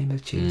the name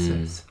of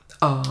Jesus.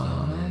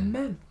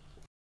 Amen.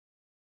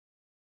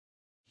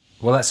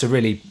 Well, that's a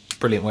really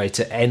brilliant way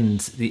to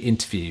end the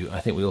interview.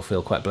 I think we all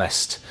feel quite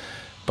blessed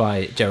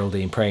by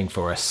Geraldine praying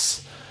for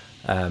us.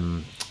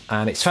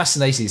 And it's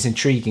fascinating, it's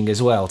intriguing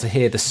as well to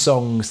hear the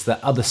songs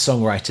that other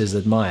songwriters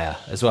admire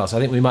as well. So I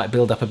think we might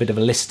build up a bit of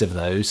a list of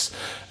those.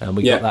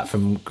 We got that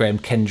from Graham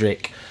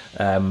Kendrick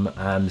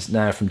and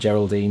now from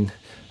Geraldine.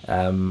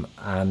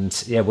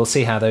 And yeah, we'll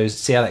see how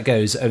that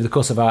goes over the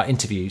course of our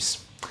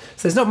interviews.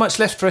 So there's not much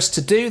left for us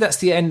to do. That's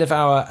the end of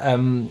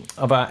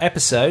our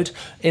episode.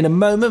 In a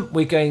moment,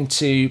 we're going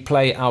to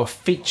play our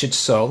featured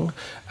song,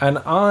 and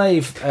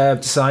I've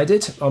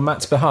decided on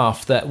Matt's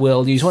behalf that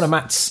we'll use one of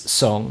Matt's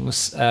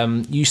songs.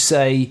 You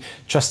Say,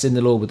 Trust in the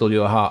Lord with All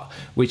Your Heart,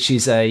 which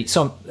is a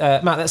song.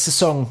 Matt, that's a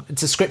song.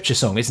 It's a scripture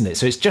song, isn't it?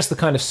 So it's just the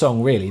kind of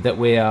song, really, that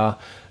we're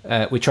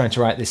trying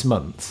to write this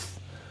month.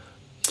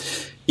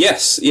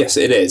 Yes,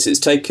 it is.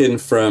 It's taken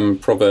from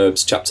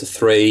Proverbs chapter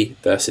 3,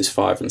 verses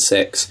 5 and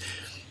 6.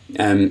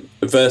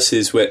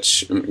 Verses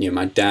which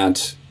my dad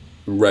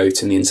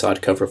wrote in the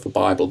inside cover of a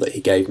Bible that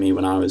he gave me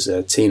when I was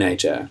a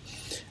teenager.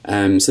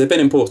 So they've been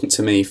important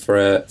to me for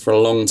a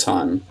long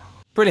time.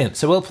 Brilliant.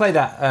 So we'll play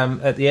that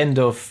at the end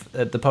of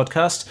the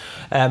podcast.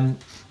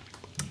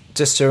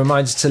 Just a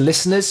reminder to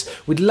listeners,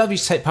 we'd love you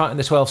to take part in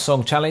the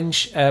 12-song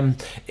challenge.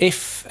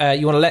 If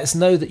you want to let us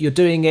know that you're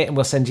doing it, and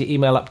we'll send you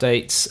email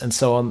updates and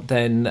so on,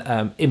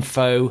 then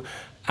info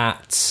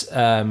at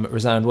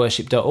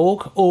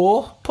resoundworship.org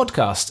or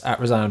podcast at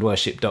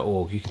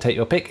resoundworship.org. You can take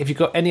your pick. If you've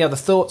got any other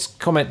thoughts,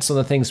 comments on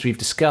the things we've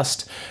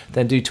discussed,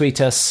 then do tweet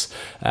us,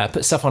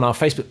 put stuff on our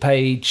Facebook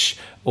page,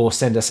 or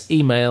send us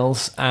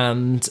emails.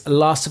 And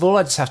last of all,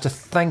 I just have to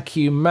thank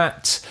you,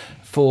 Matt,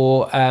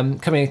 for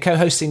coming and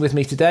co-hosting with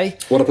me today.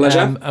 What a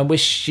pleasure. And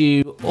wish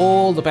you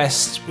all the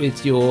best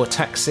with your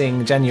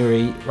taxing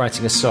January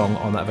writing a song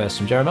on that verse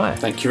from Jeremiah.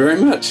 Thank you very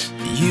much.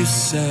 You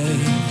say,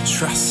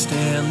 trust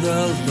in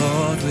the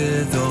Lord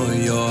with all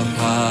your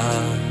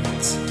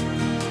heart.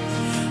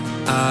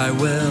 I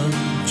will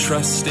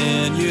trust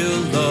in you,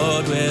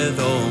 Lord, with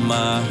all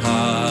my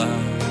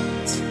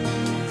heart.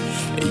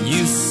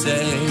 You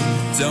say,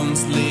 don't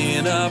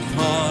lean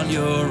upon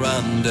your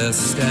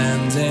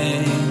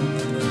understanding.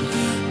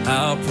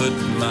 I'll put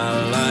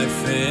my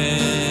life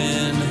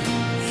in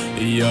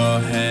your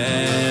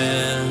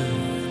hands.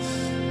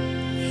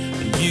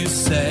 You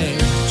say,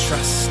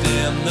 trust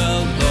in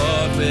the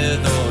Lord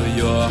with all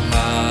your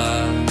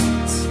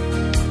heart.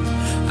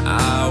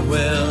 I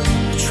will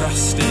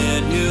trust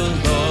in you,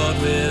 Lord,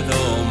 with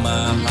all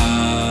my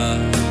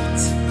heart.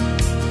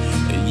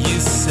 You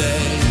say,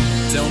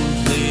 don't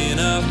lean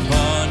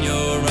upon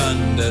your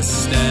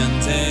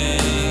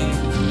understanding.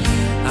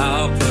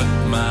 I'll put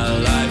my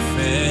life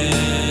in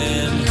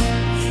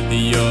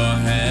your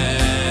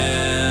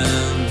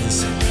hands.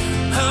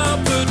 I'll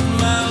put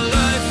my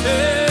life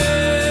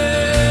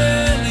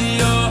in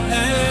your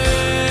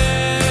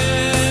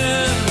hands.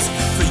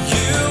 For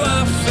you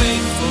are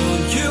faithful,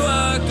 you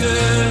are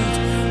good.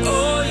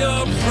 All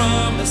your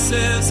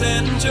promises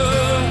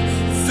endure.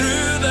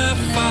 Through the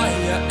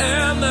fire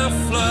and the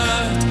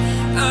flood,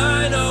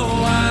 I know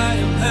I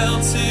am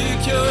held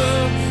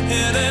secure.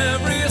 In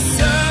every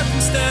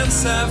circumstance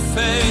I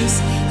face,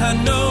 I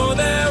know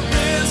there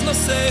is no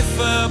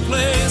safer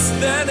place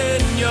than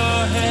in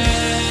your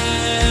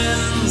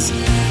hands.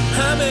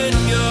 I'm in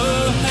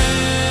your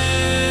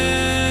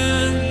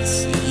hands.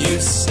 You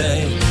say,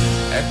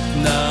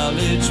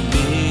 acknowledge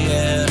me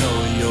in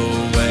all your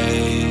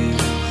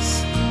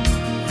ways.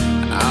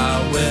 I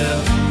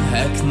will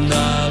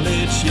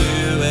acknowledge you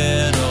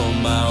in all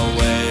my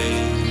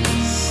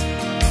ways.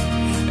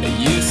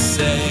 You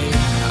say,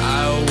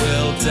 I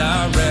will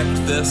direct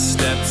the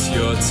steps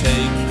you're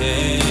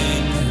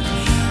taking.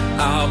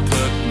 I'll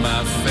put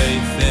my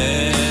faith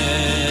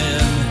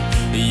in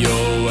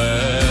your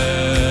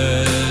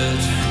word.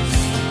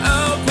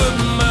 I'll put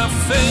my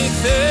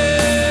faith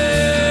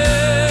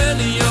in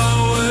your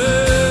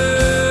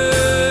word.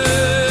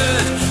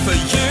 For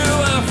you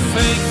are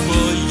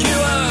faithful, you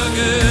are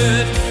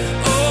good.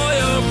 All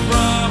your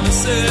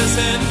promises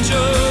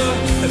endure.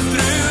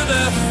 Through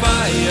the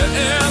fire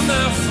and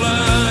the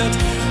flood,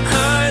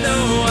 I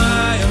know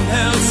I am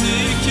held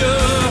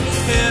secure.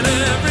 In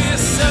every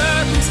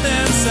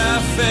circumstance I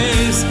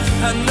face,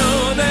 I know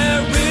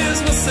there is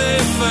no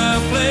safer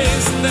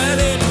place than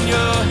in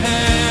your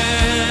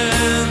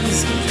hands.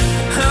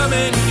 I'm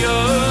in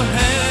your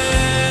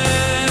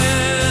hands.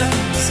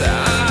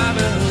 I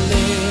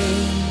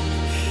believe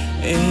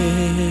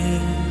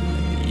in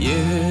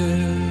you.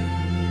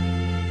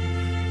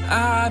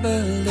 I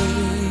believe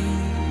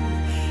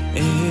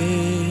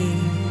in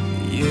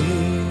you.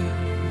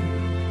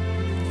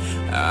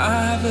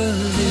 I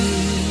believe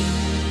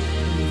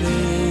in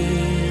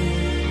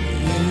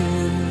you.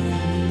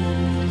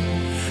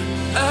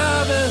 I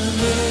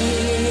believe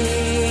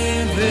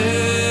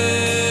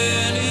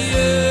in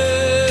you.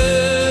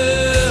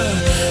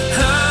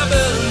 I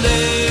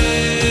believe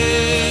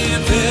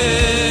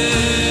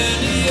in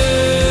you.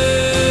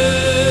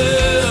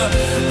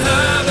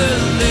 I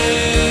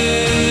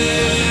believe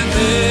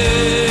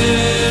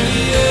in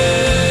you.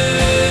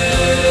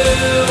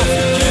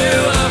 You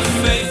are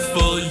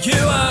faithful,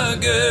 you are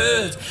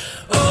good.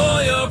 All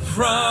your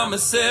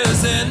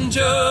promises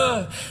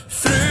endure.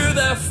 Through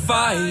the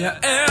fire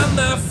and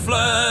the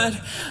flood,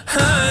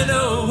 I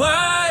know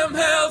I am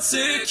held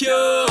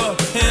secure.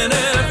 In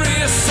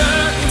every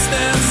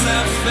circumstance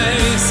I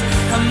face,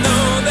 I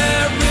know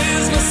there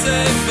is no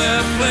safer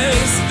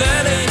place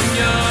than in